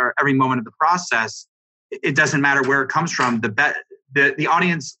or every moment of the process. It doesn't matter where it comes from. The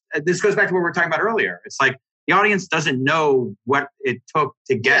audience, this goes back to what we were talking about earlier. It's like the audience doesn't know what it took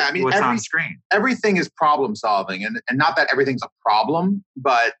to get what's on screen. Everything is problem solving. And not that everything's a problem,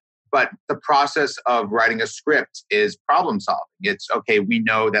 but the process of writing a script is problem solving. It's okay, we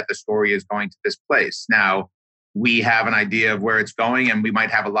know that the story is going to this place. Now, we have an idea of where it's going and we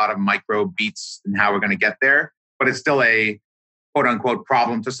might have a lot of micro beats in how we're going to get there, but it's still a quote unquote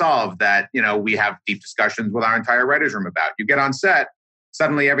problem to solve that, we have deep discussions with our entire writer's room about. You get on set,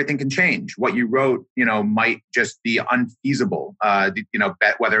 suddenly everything can change. What you wrote, might just be unfeasible,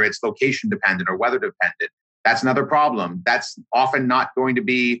 whether it's location dependent or weather dependent. That's another problem. That's often not going to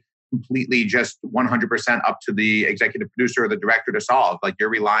be completely just 100% up to the executive producer or the director to solve. Like you're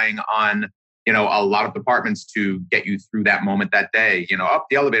relying on, a lot of departments to get you through that moment that day.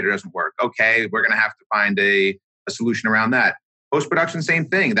 The elevator doesn't work. Okay, we're going to have to find a solution around that. Post-production, same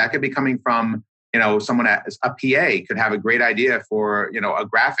thing. That could be coming from, someone as a PA could have a great idea for, a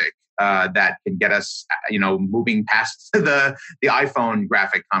graphic that can get us, moving past the iPhone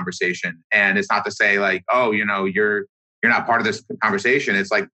graphic conversation. And it's not to say like, oh, you're not part of this conversation.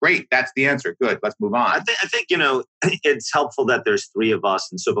 It's like, great, that's the answer. Good, let's move on. I think it's helpful that there's three of us.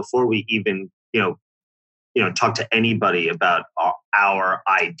 And so before we even, talk to anybody about our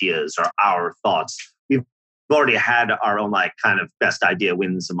ideas or our thoughts, we've already had our own kind of best idea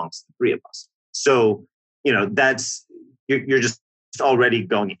wins amongst the three of us. So, that's, you're just already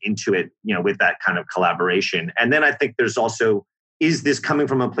going into it, with that kind of collaboration. And then I think there's also, is this coming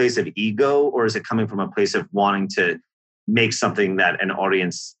from a place of ego or is it coming from a place of wanting to make something that an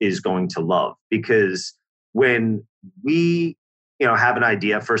audience is going to love? Because when we, have an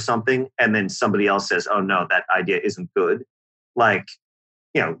idea for something and then somebody else says, oh no, that idea isn't good.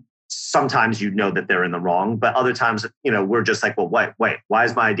 Sometimes that they're in the wrong, but other times, we're just like, well, wait, why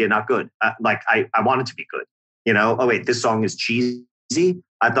is my idea not good? I want it to be good. Oh wait, this song is cheesy.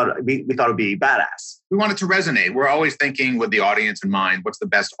 I thought we thought it would be badass. We want it to resonate. We're always thinking with the audience in mind, what's the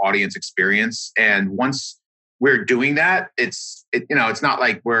best audience experience? And once we're doing that, it's not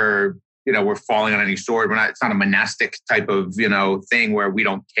like we're falling on any sword. It's not a monastic type of, thing where we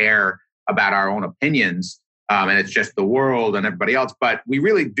don't care about our own opinions. And it's just the world and everybody else. But we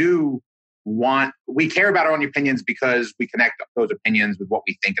really do we care about our own opinions because we connect those opinions with what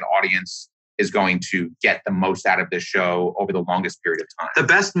we think an audience is going to get the most out of this show over the longest period of time. The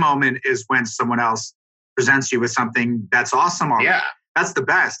best moment is when someone else presents you with something that's awesome already. Yeah. That's the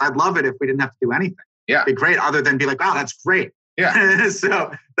best. I'd love it if we didn't have to do anything. Yeah. It'd be great other than be like, wow, that's great. Yeah.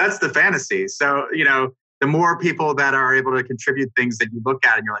 So that's the fantasy. So, the more people that are able to contribute things that you look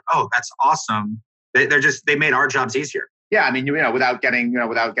at and you're like, oh, that's awesome. They made our jobs easier. Yeah, I mean, without getting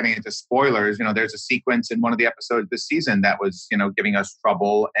into spoilers, there's a sequence in one of the episodes this season that was, giving us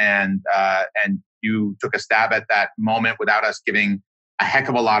trouble, and you took a stab at that moment without us giving a heck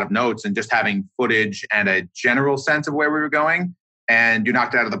of a lot of notes and just having footage and a general sense of where we were going. And you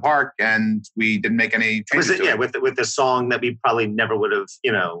knocked it out of the park, and we didn't make any changes. With the song that we probably never would have,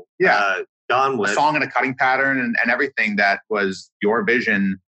 gone with. A song and a cutting pattern and everything that was your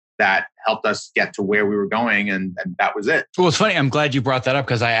vision that helped us get to where we were going, and that was it. Well, it's funny. I'm glad you brought that up,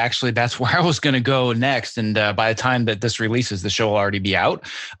 because that's where I was going to go next. And by the time that this releases, the show will already be out.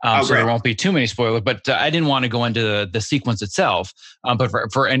 So there won't be too many spoilers. But I didn't want to go into the sequence itself. But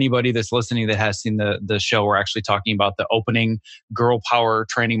for anybody that's listening that has seen the show, we're actually talking about the opening girl power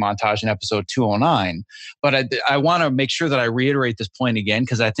training montage in episode 209. But I want to make sure that I reiterate this point again,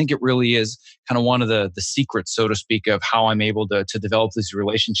 because I think it really is kind of one of the secrets, so to speak, of how I'm able to develop these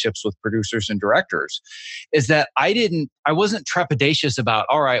relationships with producers and directors, is that I wasn't trepidatious about,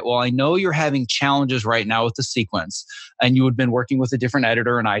 all right, well, I know you're having challenges right now with the sequence, and you had been working with a different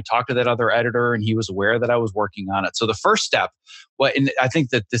editor, and I talked to that other editor, and he was aware that I was working on it. So the first step, and I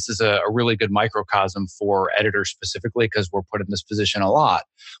think that this is a really good microcosm for editors specifically, because we're put in this position a lot,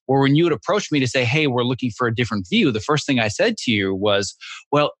 where when you would approach me to say, hey, we're looking for a different view, the first thing I said to you was,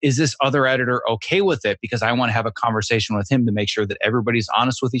 well, is this other editor okay with it? Because I want to have a conversation with him to make sure that everybody's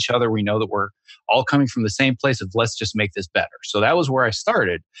honest with each other. We know that we're all coming from the same place of let's just make this better. So that was where I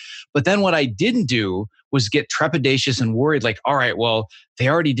started. But then what I didn't do was get trepidatious and worried, like, all right, well, they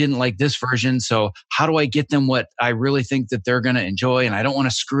already didn't like this version, so how do I get them what I really think that they're going to enjoy? And I don't want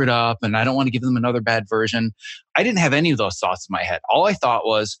to screw it up, and I don't want to give them another bad version. I didn't have any of those thoughts in my head. All I thought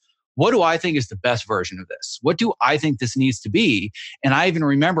was, what do I think is the best version of this? What do I think this needs to be? And I even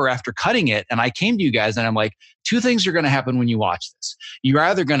remember after cutting it, and I came to you guys and I'm like, two things are going to happen when you watch this. You're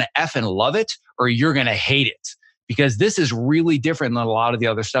either going to effing love it or you're going to hate it, because this is really different than a lot of the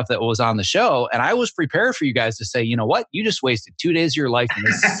other stuff that was on the show. And I was prepared for you guys to say, you know what? You just wasted 2 days of your life and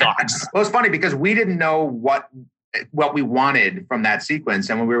this sucks. Well, it's funny because we didn't know what we wanted from that sequence.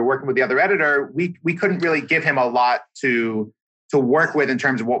 And when we were working with the other editor, we couldn't really give him a lot to work with in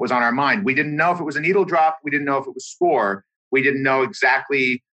terms of what was on our mind. We didn't know if it was a needle drop. We didn't know if it was score. We didn't know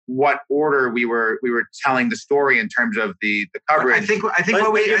exactly what order we were telling the story in terms of the coverage. I think you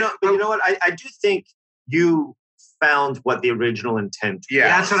know what? I do think you found what the original intent was. Yeah,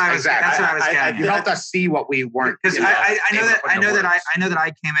 that's what I was getting. You helped us see what we weren't. Because I know that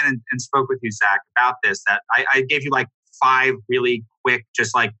I came in and spoke with you, Zach, about this. That I gave you like 5 really quick,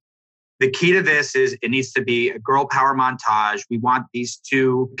 just like, the key to this is it needs to be a girl power montage. We want these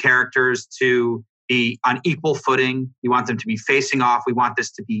two characters to be on equal footing. We want them to be facing off. We want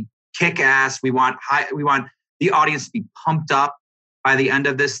this to be kick-ass. We want the audience to be pumped up by the end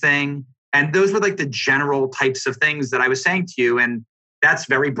of this thing. And those were like the general types of things that I was saying to you. And that's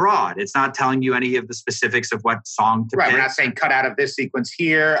very broad. It's not telling you any of the specifics of what song to pick. We're not saying cut out of this sequence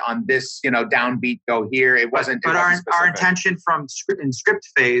here, on this, downbeat go here. It wasn't. But our intention from script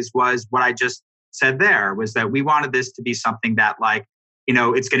phase was what I just said there, was that we wanted this to be something that, like,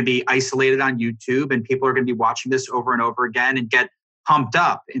 it's going to be isolated on YouTube and people are going to be watching this over and over again and get pumped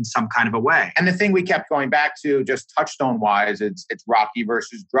up in some kind of a way. And the thing we kept going back to, just touchstone wise, it's Rocky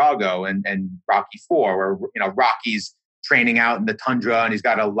versus Drago and Rocky 4, where Rocky's training out in the tundra and he's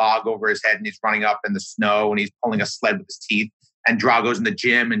got a log over his head and he's running up in the snow and he's pulling a sled with his teeth. And Drago's in the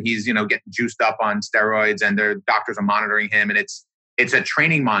gym and he's, getting juiced up on steroids and their doctors are monitoring him. And it's a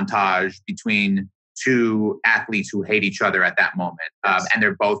training montage between two athletes who hate each other at that moment. And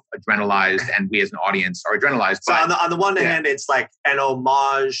they're both adrenalized, and we as an audience are adrenalized. So on the one hand, it's like an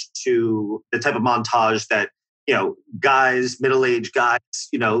homage to the type of montage that, middle-aged guys,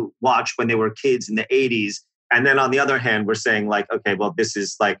 watch when they were kids in the 80s. And then on the other hand, we're saying like, okay, well, this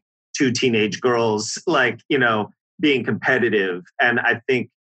is like 2 teenage girls, like, being competitive. And I think,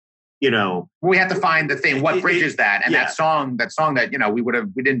 we have to find the thing, what bridges that. And that song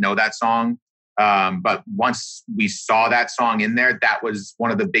that, we didn't know that song. But once we saw that song in there, that was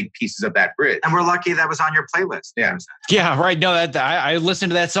one of the big pieces of that bridge. And we're lucky that was on your playlist. Yeah. Yeah, right. No, I listen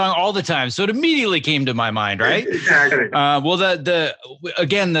to that song all the time. So it immediately came to my mind, right? Exactly. Well, the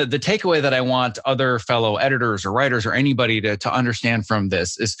takeaway that I want other fellow editors or writers or anybody to understand from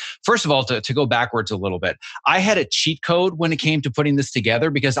this is, first of all, to go backwards a little bit. I had a cheat code when it came to putting this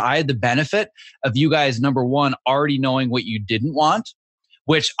together because I had the benefit of you guys, number one, already knowing what you didn't want,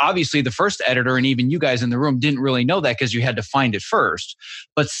 which obviously the first editor and even you guys in the room didn't really know that because you had to find it first.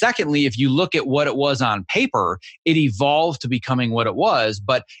 But secondly, if you look at what it was on paper, it evolved to becoming what it was.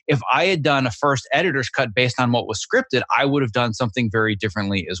 But if I had done a first editor's cut based on what was scripted, I would have done something very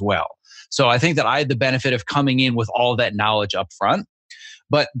differently as well. So I think that I had the benefit of coming in with all that knowledge up front.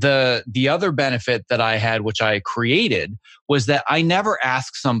 But the other benefit that I had, which I created, was that I never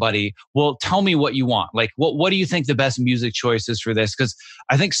asked somebody, well, tell me what you want. Like, what do you think the best music choice is for this? Because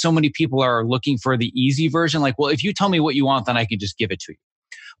I think so many people are looking for the easy version. Like, well, if you tell me what you want, then I can just give it to you.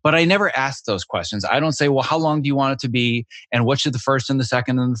 But I never ask those questions. I don't say, well, how long do you want it to be? And what should the first and the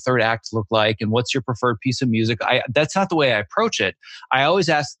second and the third act look like? And what's your preferred piece of music? That's not the way I approach it. I always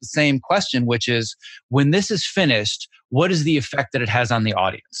ask the same question, which is, when this is finished, what is the effect that it has on the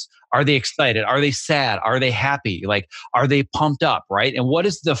audience? Are they excited? Are they sad? Are they happy? Like, are they pumped up, right? And what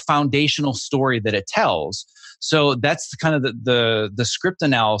is the foundational story that it tells? So that's kind of the script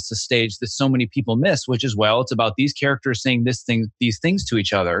analysis stage that so many people miss, which is, well, it's about these characters saying these things to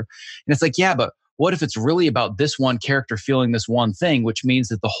each other. And it's like, yeah, but what if it's really about this one character feeling this one thing, which means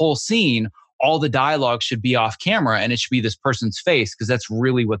that the whole scene, all the dialogue should be off camera and it should be this person's face, because that's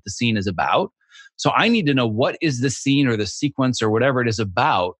really what the scene is about. So I need to know, what is the scene or the sequence or whatever it is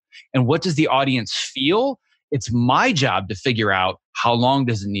about, and what does the audience feel? It's my job to figure out how long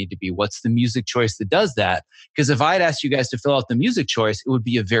does it need to be? What's the music choice that does that? Because if I'd asked you guys to fill out the music choice, it would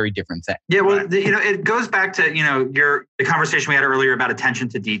be a very different thing. Yeah, well, it goes back to, the conversation we had earlier about attention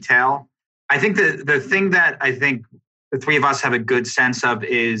to detail. I think the thing that I think the three of us have a good sense of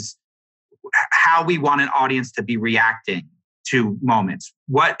is how we want an audience to be reacting to moments.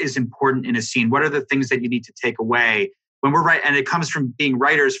 What is important in a scene? What are the things that you need to take away when we're and it comes from being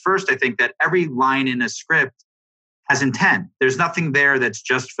writers first. I think that every line in a script has intent. There's nothing there that's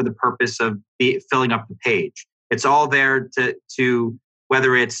just for the purpose of filling up the page. It's all there to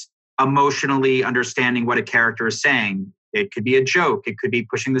whether it's emotionally understanding what a character is saying. It could be a joke. It could be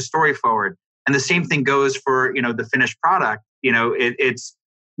pushing the story forward. And the same thing goes for, the finished product. It's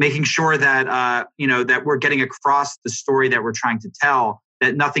making sure that, that we're getting across the story that we're trying to tell,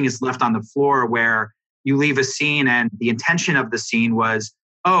 that nothing is left on the floor where you leave a scene and the intention of the scene was,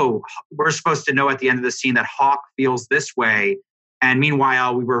 oh, we're supposed to know at the end of the scene that Hawk feels this way. And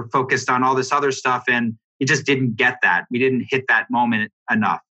meanwhile, we were focused on all this other stuff and you just didn't get that. We didn't hit that moment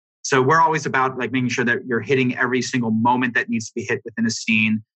enough. So we're always about making sure that you're hitting every single moment that needs to be hit within a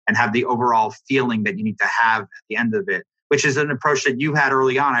scene and have the overall feeling that you need to have at the end of it, which is an approach that you had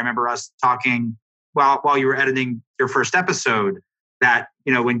early on. I remember us talking while you were editing your first episode that,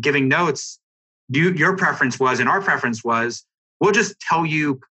 when giving notes, your preference was, and our preference was, we'll just tell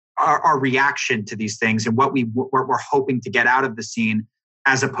you our reaction to these things and what we're hoping to get out of the scene,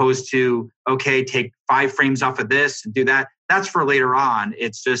 as opposed to, okay, take 5 frames off of this and do that. That's for later on.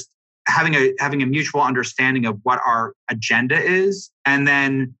 It's just having a mutual understanding of what our agenda is, and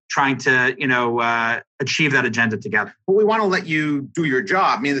then trying to, achieve that agenda together. Well, we want to let you do your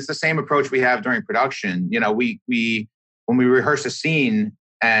job. I mean, it's the same approach we have during production. We when we rehearse a scene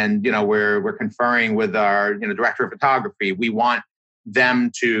and, we're conferring with our, director of photography, we want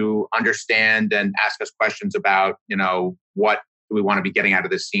them to understand and ask us questions about, what do we want to be getting out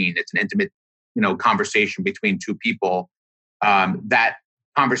of this scene. It's an intimate, conversation between two people. That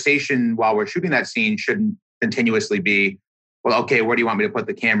conversation while we're shooting that scene shouldn't continuously be, well, okay, where do you want me to put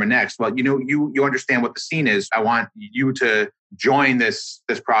the camera next? Well, you understand what the scene is. I want you to join this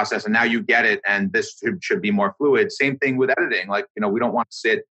process, and now you get it, and this should be more fluid. Same thing with editing. We don't want to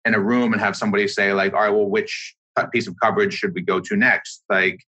sit in a room and have somebody say all right, well, which piece of coverage should we go to next?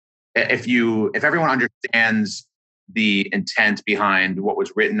 If everyone understands the intent behind what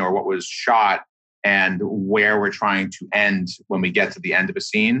was written or what was shot and where we're trying to end when we get to the end of a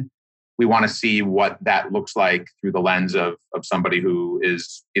scene, we want to see what that looks like through the lens of somebody who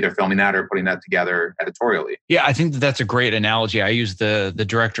is either filming that or putting that together editorially. Yeah, I think that's a great analogy. I use the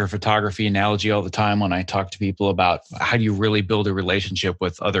director of photography analogy all the time when I talk to people about how do you really build a relationship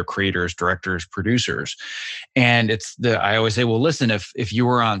with other creators, directors, producers. And I always say, well, listen, if you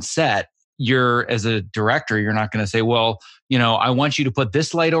were on set, as a director, you're not going to say, well, I want you to put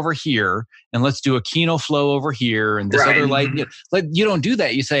this light over here and let's do a Kino flow over here and this other light. You don't do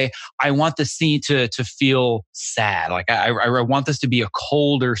that. You say, I want the scene to feel sad. I want this to be a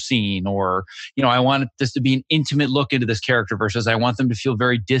colder scene, or, I want this to be an intimate look into this character versus I want them to feel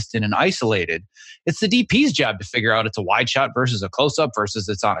very distant and isolated. It's the DP's job to figure out it's a wide shot versus a close up versus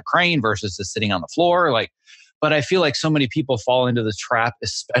it's on a crane versus it's sitting on the floor. But I feel like so many people fall into the trap,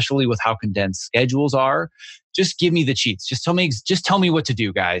 especially with how condensed schedules are, just give me the cheats. Just tell me what to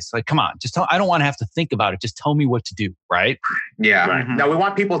do, guys. Like, come on, I don't want to have to think about it. Just tell me what to do. Right. Yeah. Right. No, we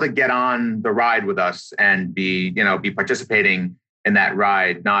want people to get on the ride with us and be participating in that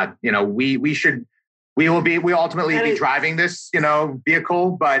ride. Not, we'll ultimately be driving this,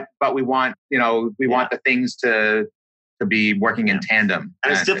 vehicle, but we want, want the things to be working in tandem.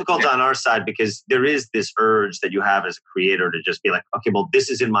 And it's difficult on our side because there is this urge that you have as a creator to just be like, okay, well, this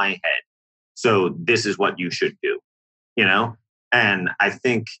is in my head. So this is what you should do, And I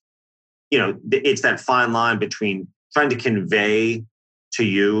think, it's that fine line between trying to convey to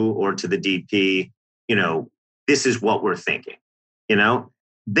you or to the DP, this is what we're thinking,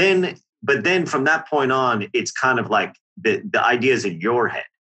 But then from that point on, it's kind of like the idea is in your head.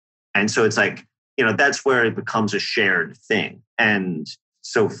 And so it's like, that's where it becomes a shared thing. And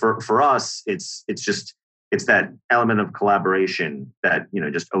so for us, it's that element of collaboration that,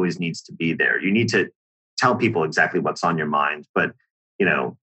 just always needs to be there. You need to tell people exactly what's on your mind, but,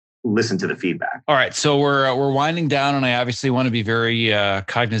 listen to the feedback. All right. So we're winding down, and I obviously want to be very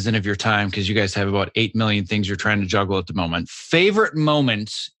cognizant of your time because you guys have about 8 million things you're trying to juggle at the moment. Favorite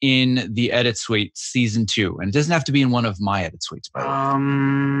moment in the Edit Suite season 2? And it doesn't have to be in one of my Edit Suites, by the way.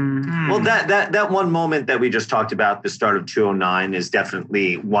 Well, that one moment that we just talked about, the start of 209, is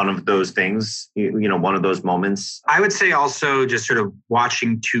definitely one of those things, one of those moments. I would say also just sort of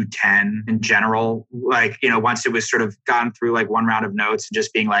watching 210 in general, like, once it was sort of gone through like one round of notes and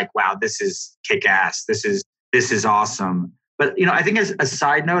just being like, wow, this is kick-ass. This is awesome. But, I think as a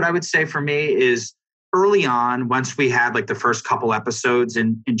side note, I would say for me is early on, once we had like the first couple episodes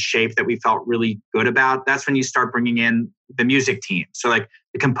in shape that we felt really good about, that's when you start bringing in the music team. So like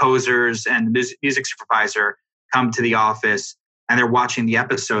the composers and the music supervisor come to the office and they're watching the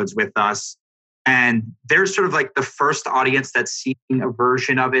episodes with us. And they're sort of like the first audience that's seeing a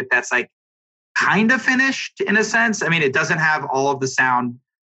version of it that's like kind of finished in a sense. I mean, it doesn't have all of the sound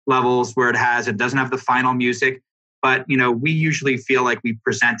levels where it doesn't have the final music, but we usually feel like we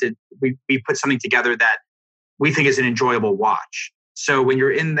put something together that we think is an enjoyable watch. So when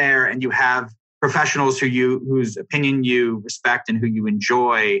you're in there and you have professionals whose opinion you respect and who you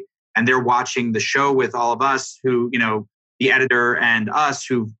enjoy, and they're watching the show with all of us who, the editor and us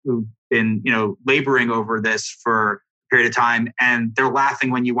who've been, laboring over this for a period of time, and they're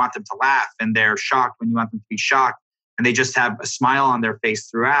laughing when you want them to laugh, and they're shocked when you want them to be shocked, and they just have a smile on their face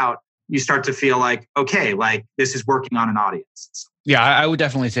throughout, you start to feel like, okay, like this is working on an audience. Yeah, I would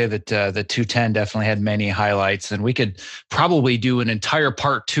definitely say that the 210 definitely had many highlights, and we could probably do an entire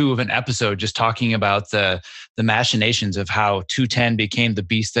part 2 of an episode just talking about the machinations of how 210 became the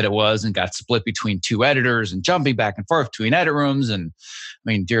beast that it was and got split between 2 editors and jumping back and forth between edit rooms. And I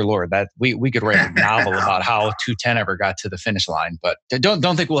mean, dear Lord, that we could write a novel about how 210 ever got to the finish line. But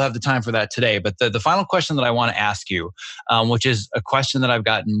don't think we'll have the time for that today. But the final question that I want to ask you, which is a question that I've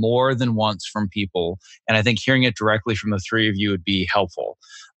gotten more than once from people, and I think hearing it directly from the 3 of you would be helpful.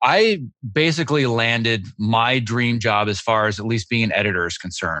 I basically landed my dream job as far as at least being an editor is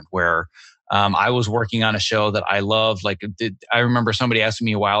concerned, where I was working on a show that I loved. Like, I remember somebody asking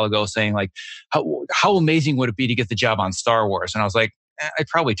me a while ago saying, like, how amazing would it be to get the job on Star Wars? And I was like, I'd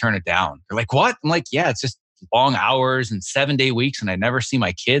probably turn it down. They're like, what? I'm like, yeah, it's just long hours and 7-day weeks, and I'd never see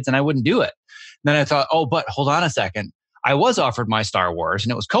my kids, and I wouldn't do it. And then I thought, oh, but hold on a second. I was offered my Star Wars,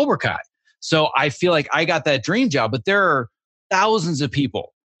 and it was Cobra Kai. So I feel like I got that dream job, but there are thousands of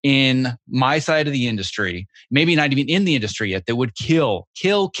people in my side of the industry, maybe not even in the industry yet, that would kill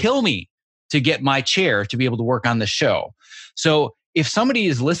me to get my chair to be able to work on the show. So if somebody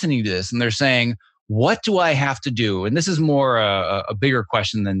is listening to this and they're saying, what do I have to do? And this is more a bigger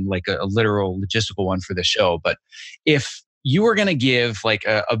question than like a literal logistical one for the show. But if you were going to give like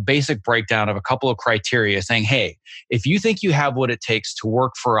a basic breakdown of a couple of criteria saying, hey, if you think you have what it takes to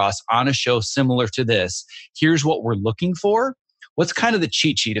work for us on a show similar to this, here's what we're looking for. What's kind of the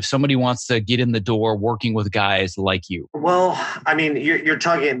cheat sheet if somebody wants to get in the door working with guys like you? Well, I mean, you're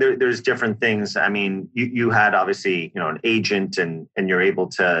talking, there's different things. I mean, you had obviously, an agent and you're able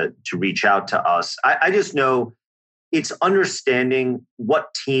to reach out to us. I just know it's understanding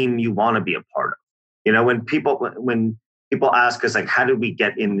what team you want to be a part of. When people ask us, like, how did we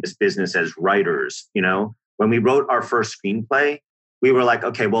get in this business as writers? When we wrote our first screenplay, we were like,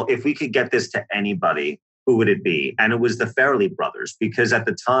 okay, well, if we could get this to anybody, who would it be? And it was the Farrelly brothers, because at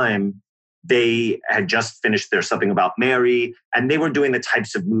the time they had just finished their Something About Mary, and they were doing the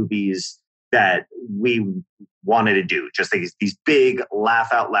types of movies that we wanted to do. Just like these big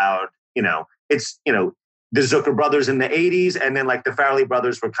laugh out loud, it's, the Zucker brothers in the 80s. And then like the Farrelly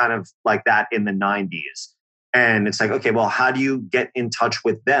brothers were kind of like that in the 90s. And it's like, okay, well, how do you get in touch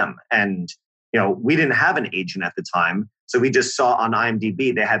with them? And, we didn't have an agent at the time. So we just saw on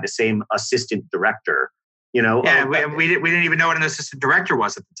IMDb, they had the same assistant director, Yeah, we didn't even know what an assistant director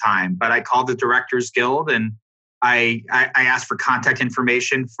was at the time, but I called the Directors Guild and I asked for contact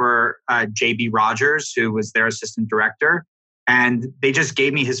information for J.B. Rogers, who was their assistant director. And they just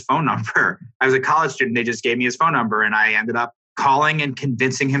gave me his phone number. I was a college student. They just gave me his phone number and I ended up calling and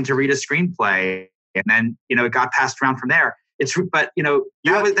convincing him to read a screenplay. And then, it got passed around from there. That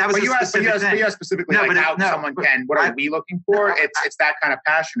was you asked specifically how someone can. What are we looking for? It's that kind of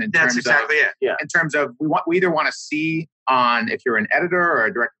passion. That's exactly it. Yeah. In terms of we either want to see on if you're an editor or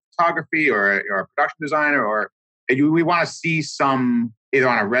a director of photography or a production designer, or we want to see some either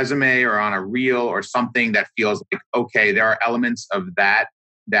on a resume or on a reel or something that feels like, okay, there are elements of that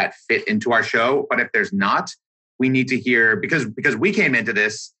fit into our show. But if there's not, we need to hear because we came into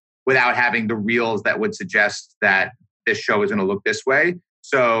this without having the reels that would suggest that this show is going to look this way.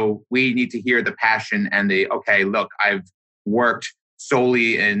 So we need to hear the passion and okay, look, I've worked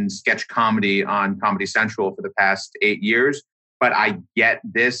solely in sketch comedy on Comedy Central for the past 8 years, but I get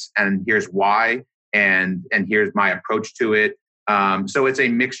this and here's why, and here's my approach to it. So it's a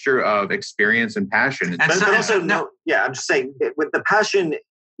mixture of experience and passion. I'm just saying with the passion,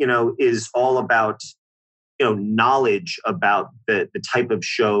 is all about, knowledge about the type of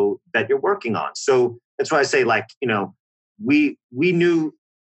show that you're working on. So that's why I say, we knew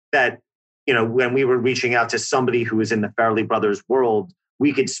that, when we were reaching out to somebody who was in the Farrelly Brothers world,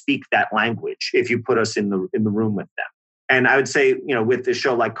 we could speak that language if you put us in the room with them. And I would say, with a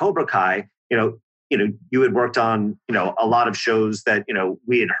show like Cobra Kai, you had worked on, a lot of shows that,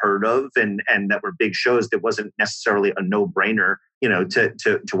 we had heard of and that were big shows that wasn't necessarily a no-brainer,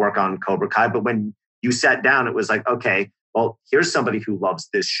 to work on Cobra Kai. But when you sat down, it was like, okay, well, here's somebody who loves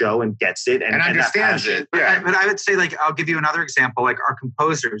this show and gets it and understands it. Yeah. But I would say, I'll give you another example, our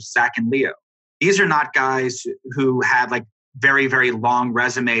composers, Zach and Leo. These are not guys who had very, very long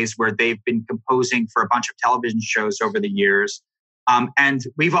resumes where they've been composing for a bunch of television shows over the years. And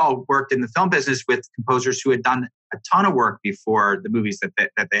we've all worked in the film business with composers who had done a ton of work before the movies that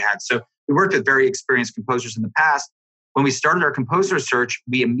they had. So we worked with very experienced composers in the past. When we started our composer search,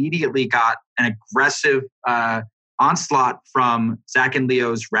 we immediately got an aggressive onslaught from Zach and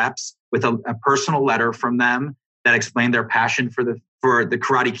Leo's reps with a personal letter from them that explained their passion for the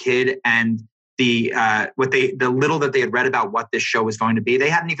Karate Kid and the little that they had read about what this show was going to be. They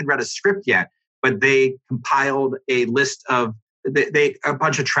hadn't even read a script yet, but they compiled a list of a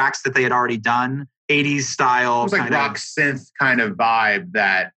bunch of tracks that they had already done, 80s style. It was like rock synth kind of vibe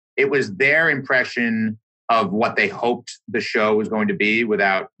that it was their impression of what they hoped the show was going to be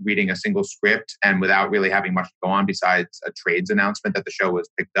without reading a single script and without really having much to go on besides a trades announcement that the show was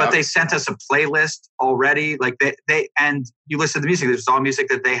picked up. But they sent us a playlist already. And you listen to the music. This was all music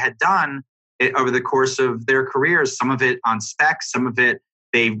that they had done over the course of their careers. Some of it on spec, some of it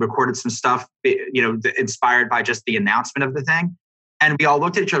they recorded some stuff, inspired by just the announcement of the thing. And we all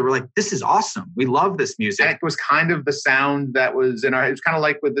looked at each other. We're like, this is awesome. We love this music. And it was kind of the sound that was it was kind of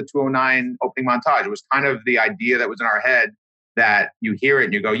like with the 209 opening montage. It was kind of the idea that was in our head that you hear it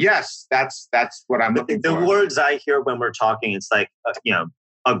and you go, yes, that's what I'm looking for. The words I hear when we're talking, it's like,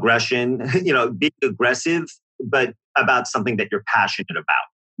 aggression, being aggressive, but about something that you're passionate about.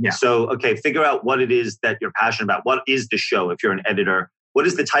 Yeah. So, okay, figure out what it is that you're passionate about. What is the show? If you're an editor, what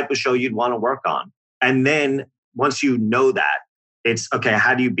is the type of show you'd want to work on? And then once you know that, it's okay,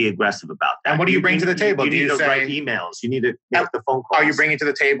 how do you be aggressive about that? And what do you bring to the table? You need to write emails. You need to make the phone calls. Are you bringing to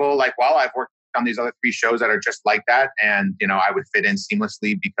the table I've worked on these other 3 shows that are just like that, and I would fit in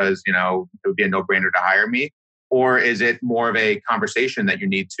seamlessly because it would be a no-brainer to hire me? Or is it more of a conversation that you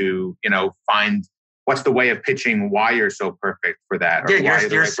need to find what's the way of pitching why you're so perfect for that? Or you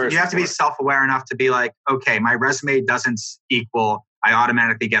have to be self-aware enough to be like, okay, my resume doesn't equal I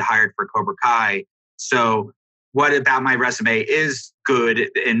automatically get hired for Cobra Kai. So what about my resume is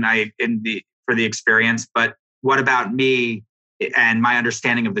good for the experience, but what about me and my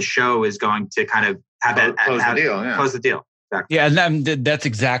understanding of the show is going to kind of close the deal. Exactly. Yeah, and that's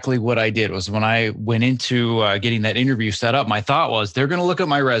exactly what I did. Was when I went into getting that interview set up, my thought was they're going to look at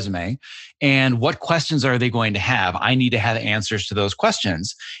my resume and what questions are they going to have? I need to have answers to those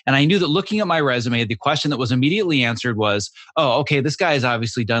questions. And I knew that looking at my resume, the question that was immediately answered was, oh, okay, this guy has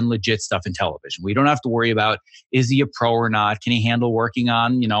obviously done legit stuff in television. We don't have to worry about, is he a pro or not? Can he handle working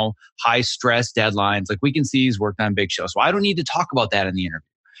on, high stress deadlines? We can see he's worked on big shows. So I don't need to talk about that in the interview.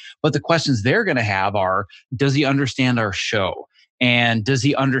 But the questions they're going to have are, does he understand our show? And does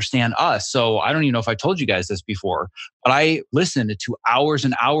he understand us? So I don't even know if I told you guys this before, but I listened to hours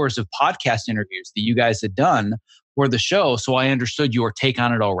and hours of podcast interviews that you guys had done for the show. So I understood your take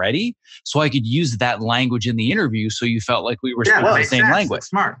on it already. So I could use that language in the interview. So you felt like we were speaking the same language. That's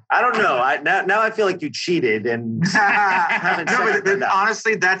smart. I don't know. Now I feel like you cheated and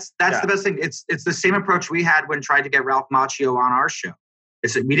honestly, that's the best thing. It's the same approach we had when trying to get Ralph Macchio on our show.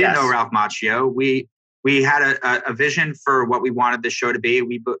 We didn't know Ralph Macchio. We had a vision for what we wanted the show to be.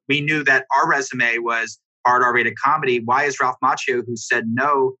 We knew that our resume was hard R-rated comedy. Why is Ralph Macchio, who said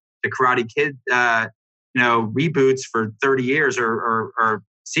no to Karate Kid, reboots for 30 years or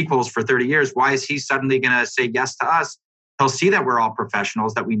sequels for 30 years, why is he suddenly going to say yes to us? He'll see that we're all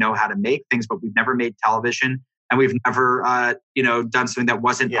professionals, that we know how to make things, but we've never made television, and we've never, done something that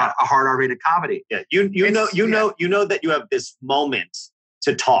wasn't a hard R-rated comedy. Yeah, you know that you have this moment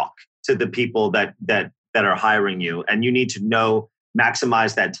to talk to the people that are hiring you, and you need to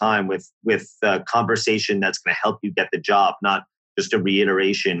maximize that time with conversation that's going to help you get the job, not just a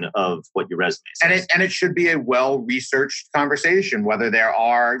reiteration of what your resume says. And it should be a well-researched conversation, whether there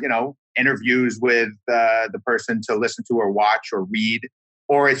are, interviews with the person to listen to or watch or read,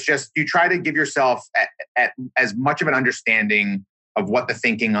 or it's just you try to give yourself at as much of an understanding of what the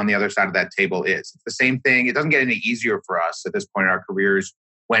thinking on the other side of that table is. It's the same thing. It doesn't get any easier for us at this point in our careers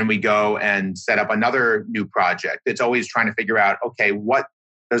when we go and set up another new project. It's always trying to figure out, okay, what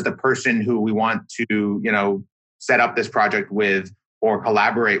does the person who we want to, set up this project with or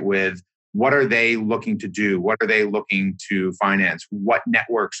collaborate with, what are they looking to do? What are they looking to finance? What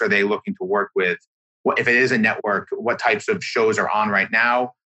networks are they looking to work with? If it is a network, what types of shows are on right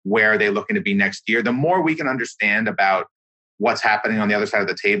now? Where are they looking to be next year? The more we can understand about what's happening on the other side of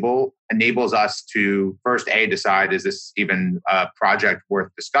the table enables us to first, A, decide, is this even a project worth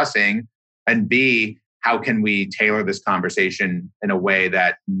discussing? And B, how can we tailor this conversation in a way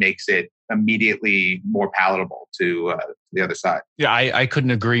that makes it immediately more palatable to the other side? Yeah, I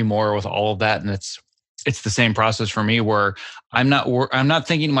couldn't agree more with all of that. And it's the same process for me where I'm not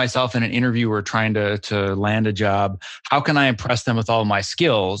thinking to myself in an interview or trying to land a job, how can I impress them with all my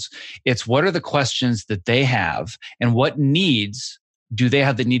skills? It's what are the questions that they have and what needs do they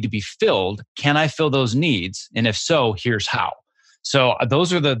have that need to be filled? Can I fill those needs? And if so, here's how. So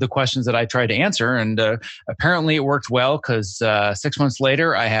those are the questions that I tried to answer. And apparently it worked well because 6 months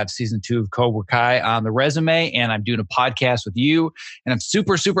later, I have season 2 of Cobra Kai on the resume and I'm doing a podcast with you. And I'm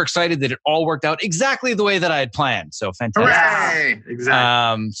super, super excited that it all worked out exactly the way that I had planned. So fantastic. Hooray!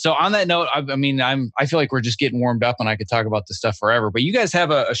 Exactly. So on that note, I feel like we're just getting warmed up and I could talk about this stuff forever. But you guys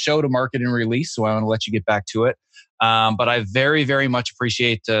have a show to market and release. So I want to let you get back to it. But I very, very much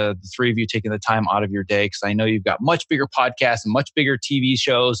appreciate the three of you taking the time out of your day because I know you've got much bigger podcasts and much bigger TV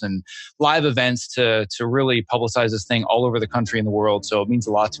shows and live events to really publicize this thing all over the country and the world. So it means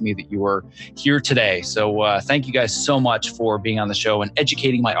a lot to me that you were here today. So thank you guys so much for being on the show and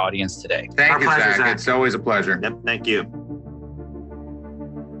educating my audience today. Thank you, Zach. It's always a pleasure. Yep, thank you.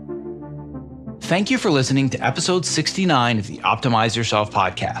 Thank you for listening to episode 69 of the Optimize Yourself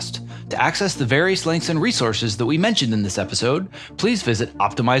podcast. To access the various links and resources that we mentioned in this episode, please visit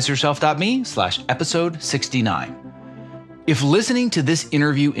optimizeyourself.me/episode 69. If listening to this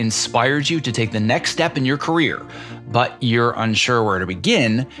interview inspired you to take the next step in your career, but you're unsure where to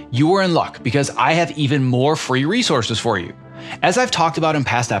begin, you are in luck because I have even more free resources for you. As I've talked about in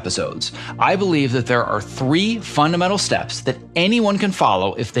past episodes, I believe that there are 3 fundamental steps that anyone can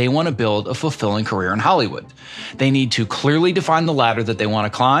follow if they want to build a fulfilling career in Hollywood. They need to clearly define the ladder that they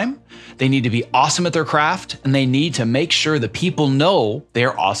want to climb, they need to be awesome at their craft, and they need to make sure that people know they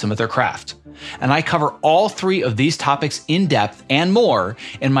are awesome at their craft. And I cover all 3 of these topics in depth and more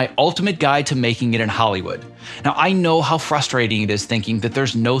in my ultimate guide to making it in Hollywood. Now, I know how frustrating it is thinking that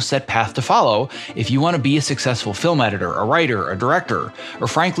there's no set path to follow if you want to be a successful film editor, a writer, a director, or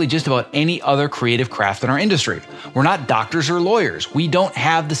frankly, just about any other creative craft in our industry. We're not doctors or lawyers. We don't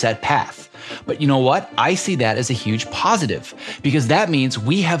have the set path. But you know what? I see that as a huge positive because that means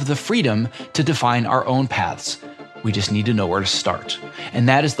we have the freedom to define our own paths. We just need to know where to start. And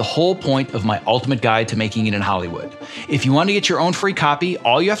that is the whole point of my ultimate guide to making it in Hollywood. If you want to get your own free copy,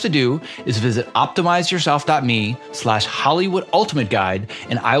 all you have to do is visit optimizeyourself.me/Hollywood Ultimate Guide,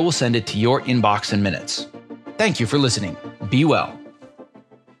 and I will send it to your inbox in minutes. Thank you for listening. Be well.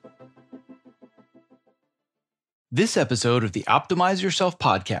 This episode of the Optimize Yourself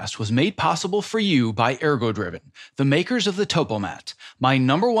podcast was made possible for you by ErgoDriven, the makers of the Topomat, my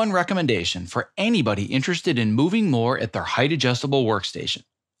 #1 recommendation for anybody interested in moving more at their height-adjustable workstation.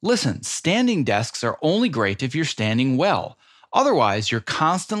 Listen, standing desks are only great if you're standing well. Otherwise, you're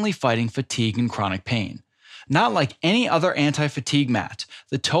constantly fighting fatigue and chronic pain. Not like any other anti-fatigue mat,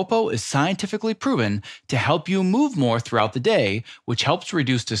 the Topo is scientifically proven to help you move more throughout the day, which helps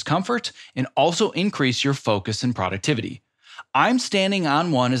reduce discomfort and also increase your focus and productivity. I'm standing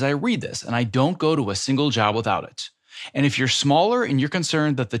on one as I read this, and I don't go to a single job without it. And if you're smaller and you're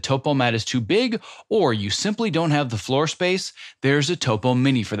concerned that the Topo mat is too big, or you simply don't have the floor space, there's a Topo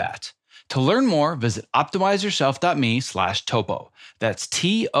Mini for that. To learn more, visit optimizeyourself.me/topo. That's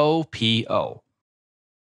TOPO.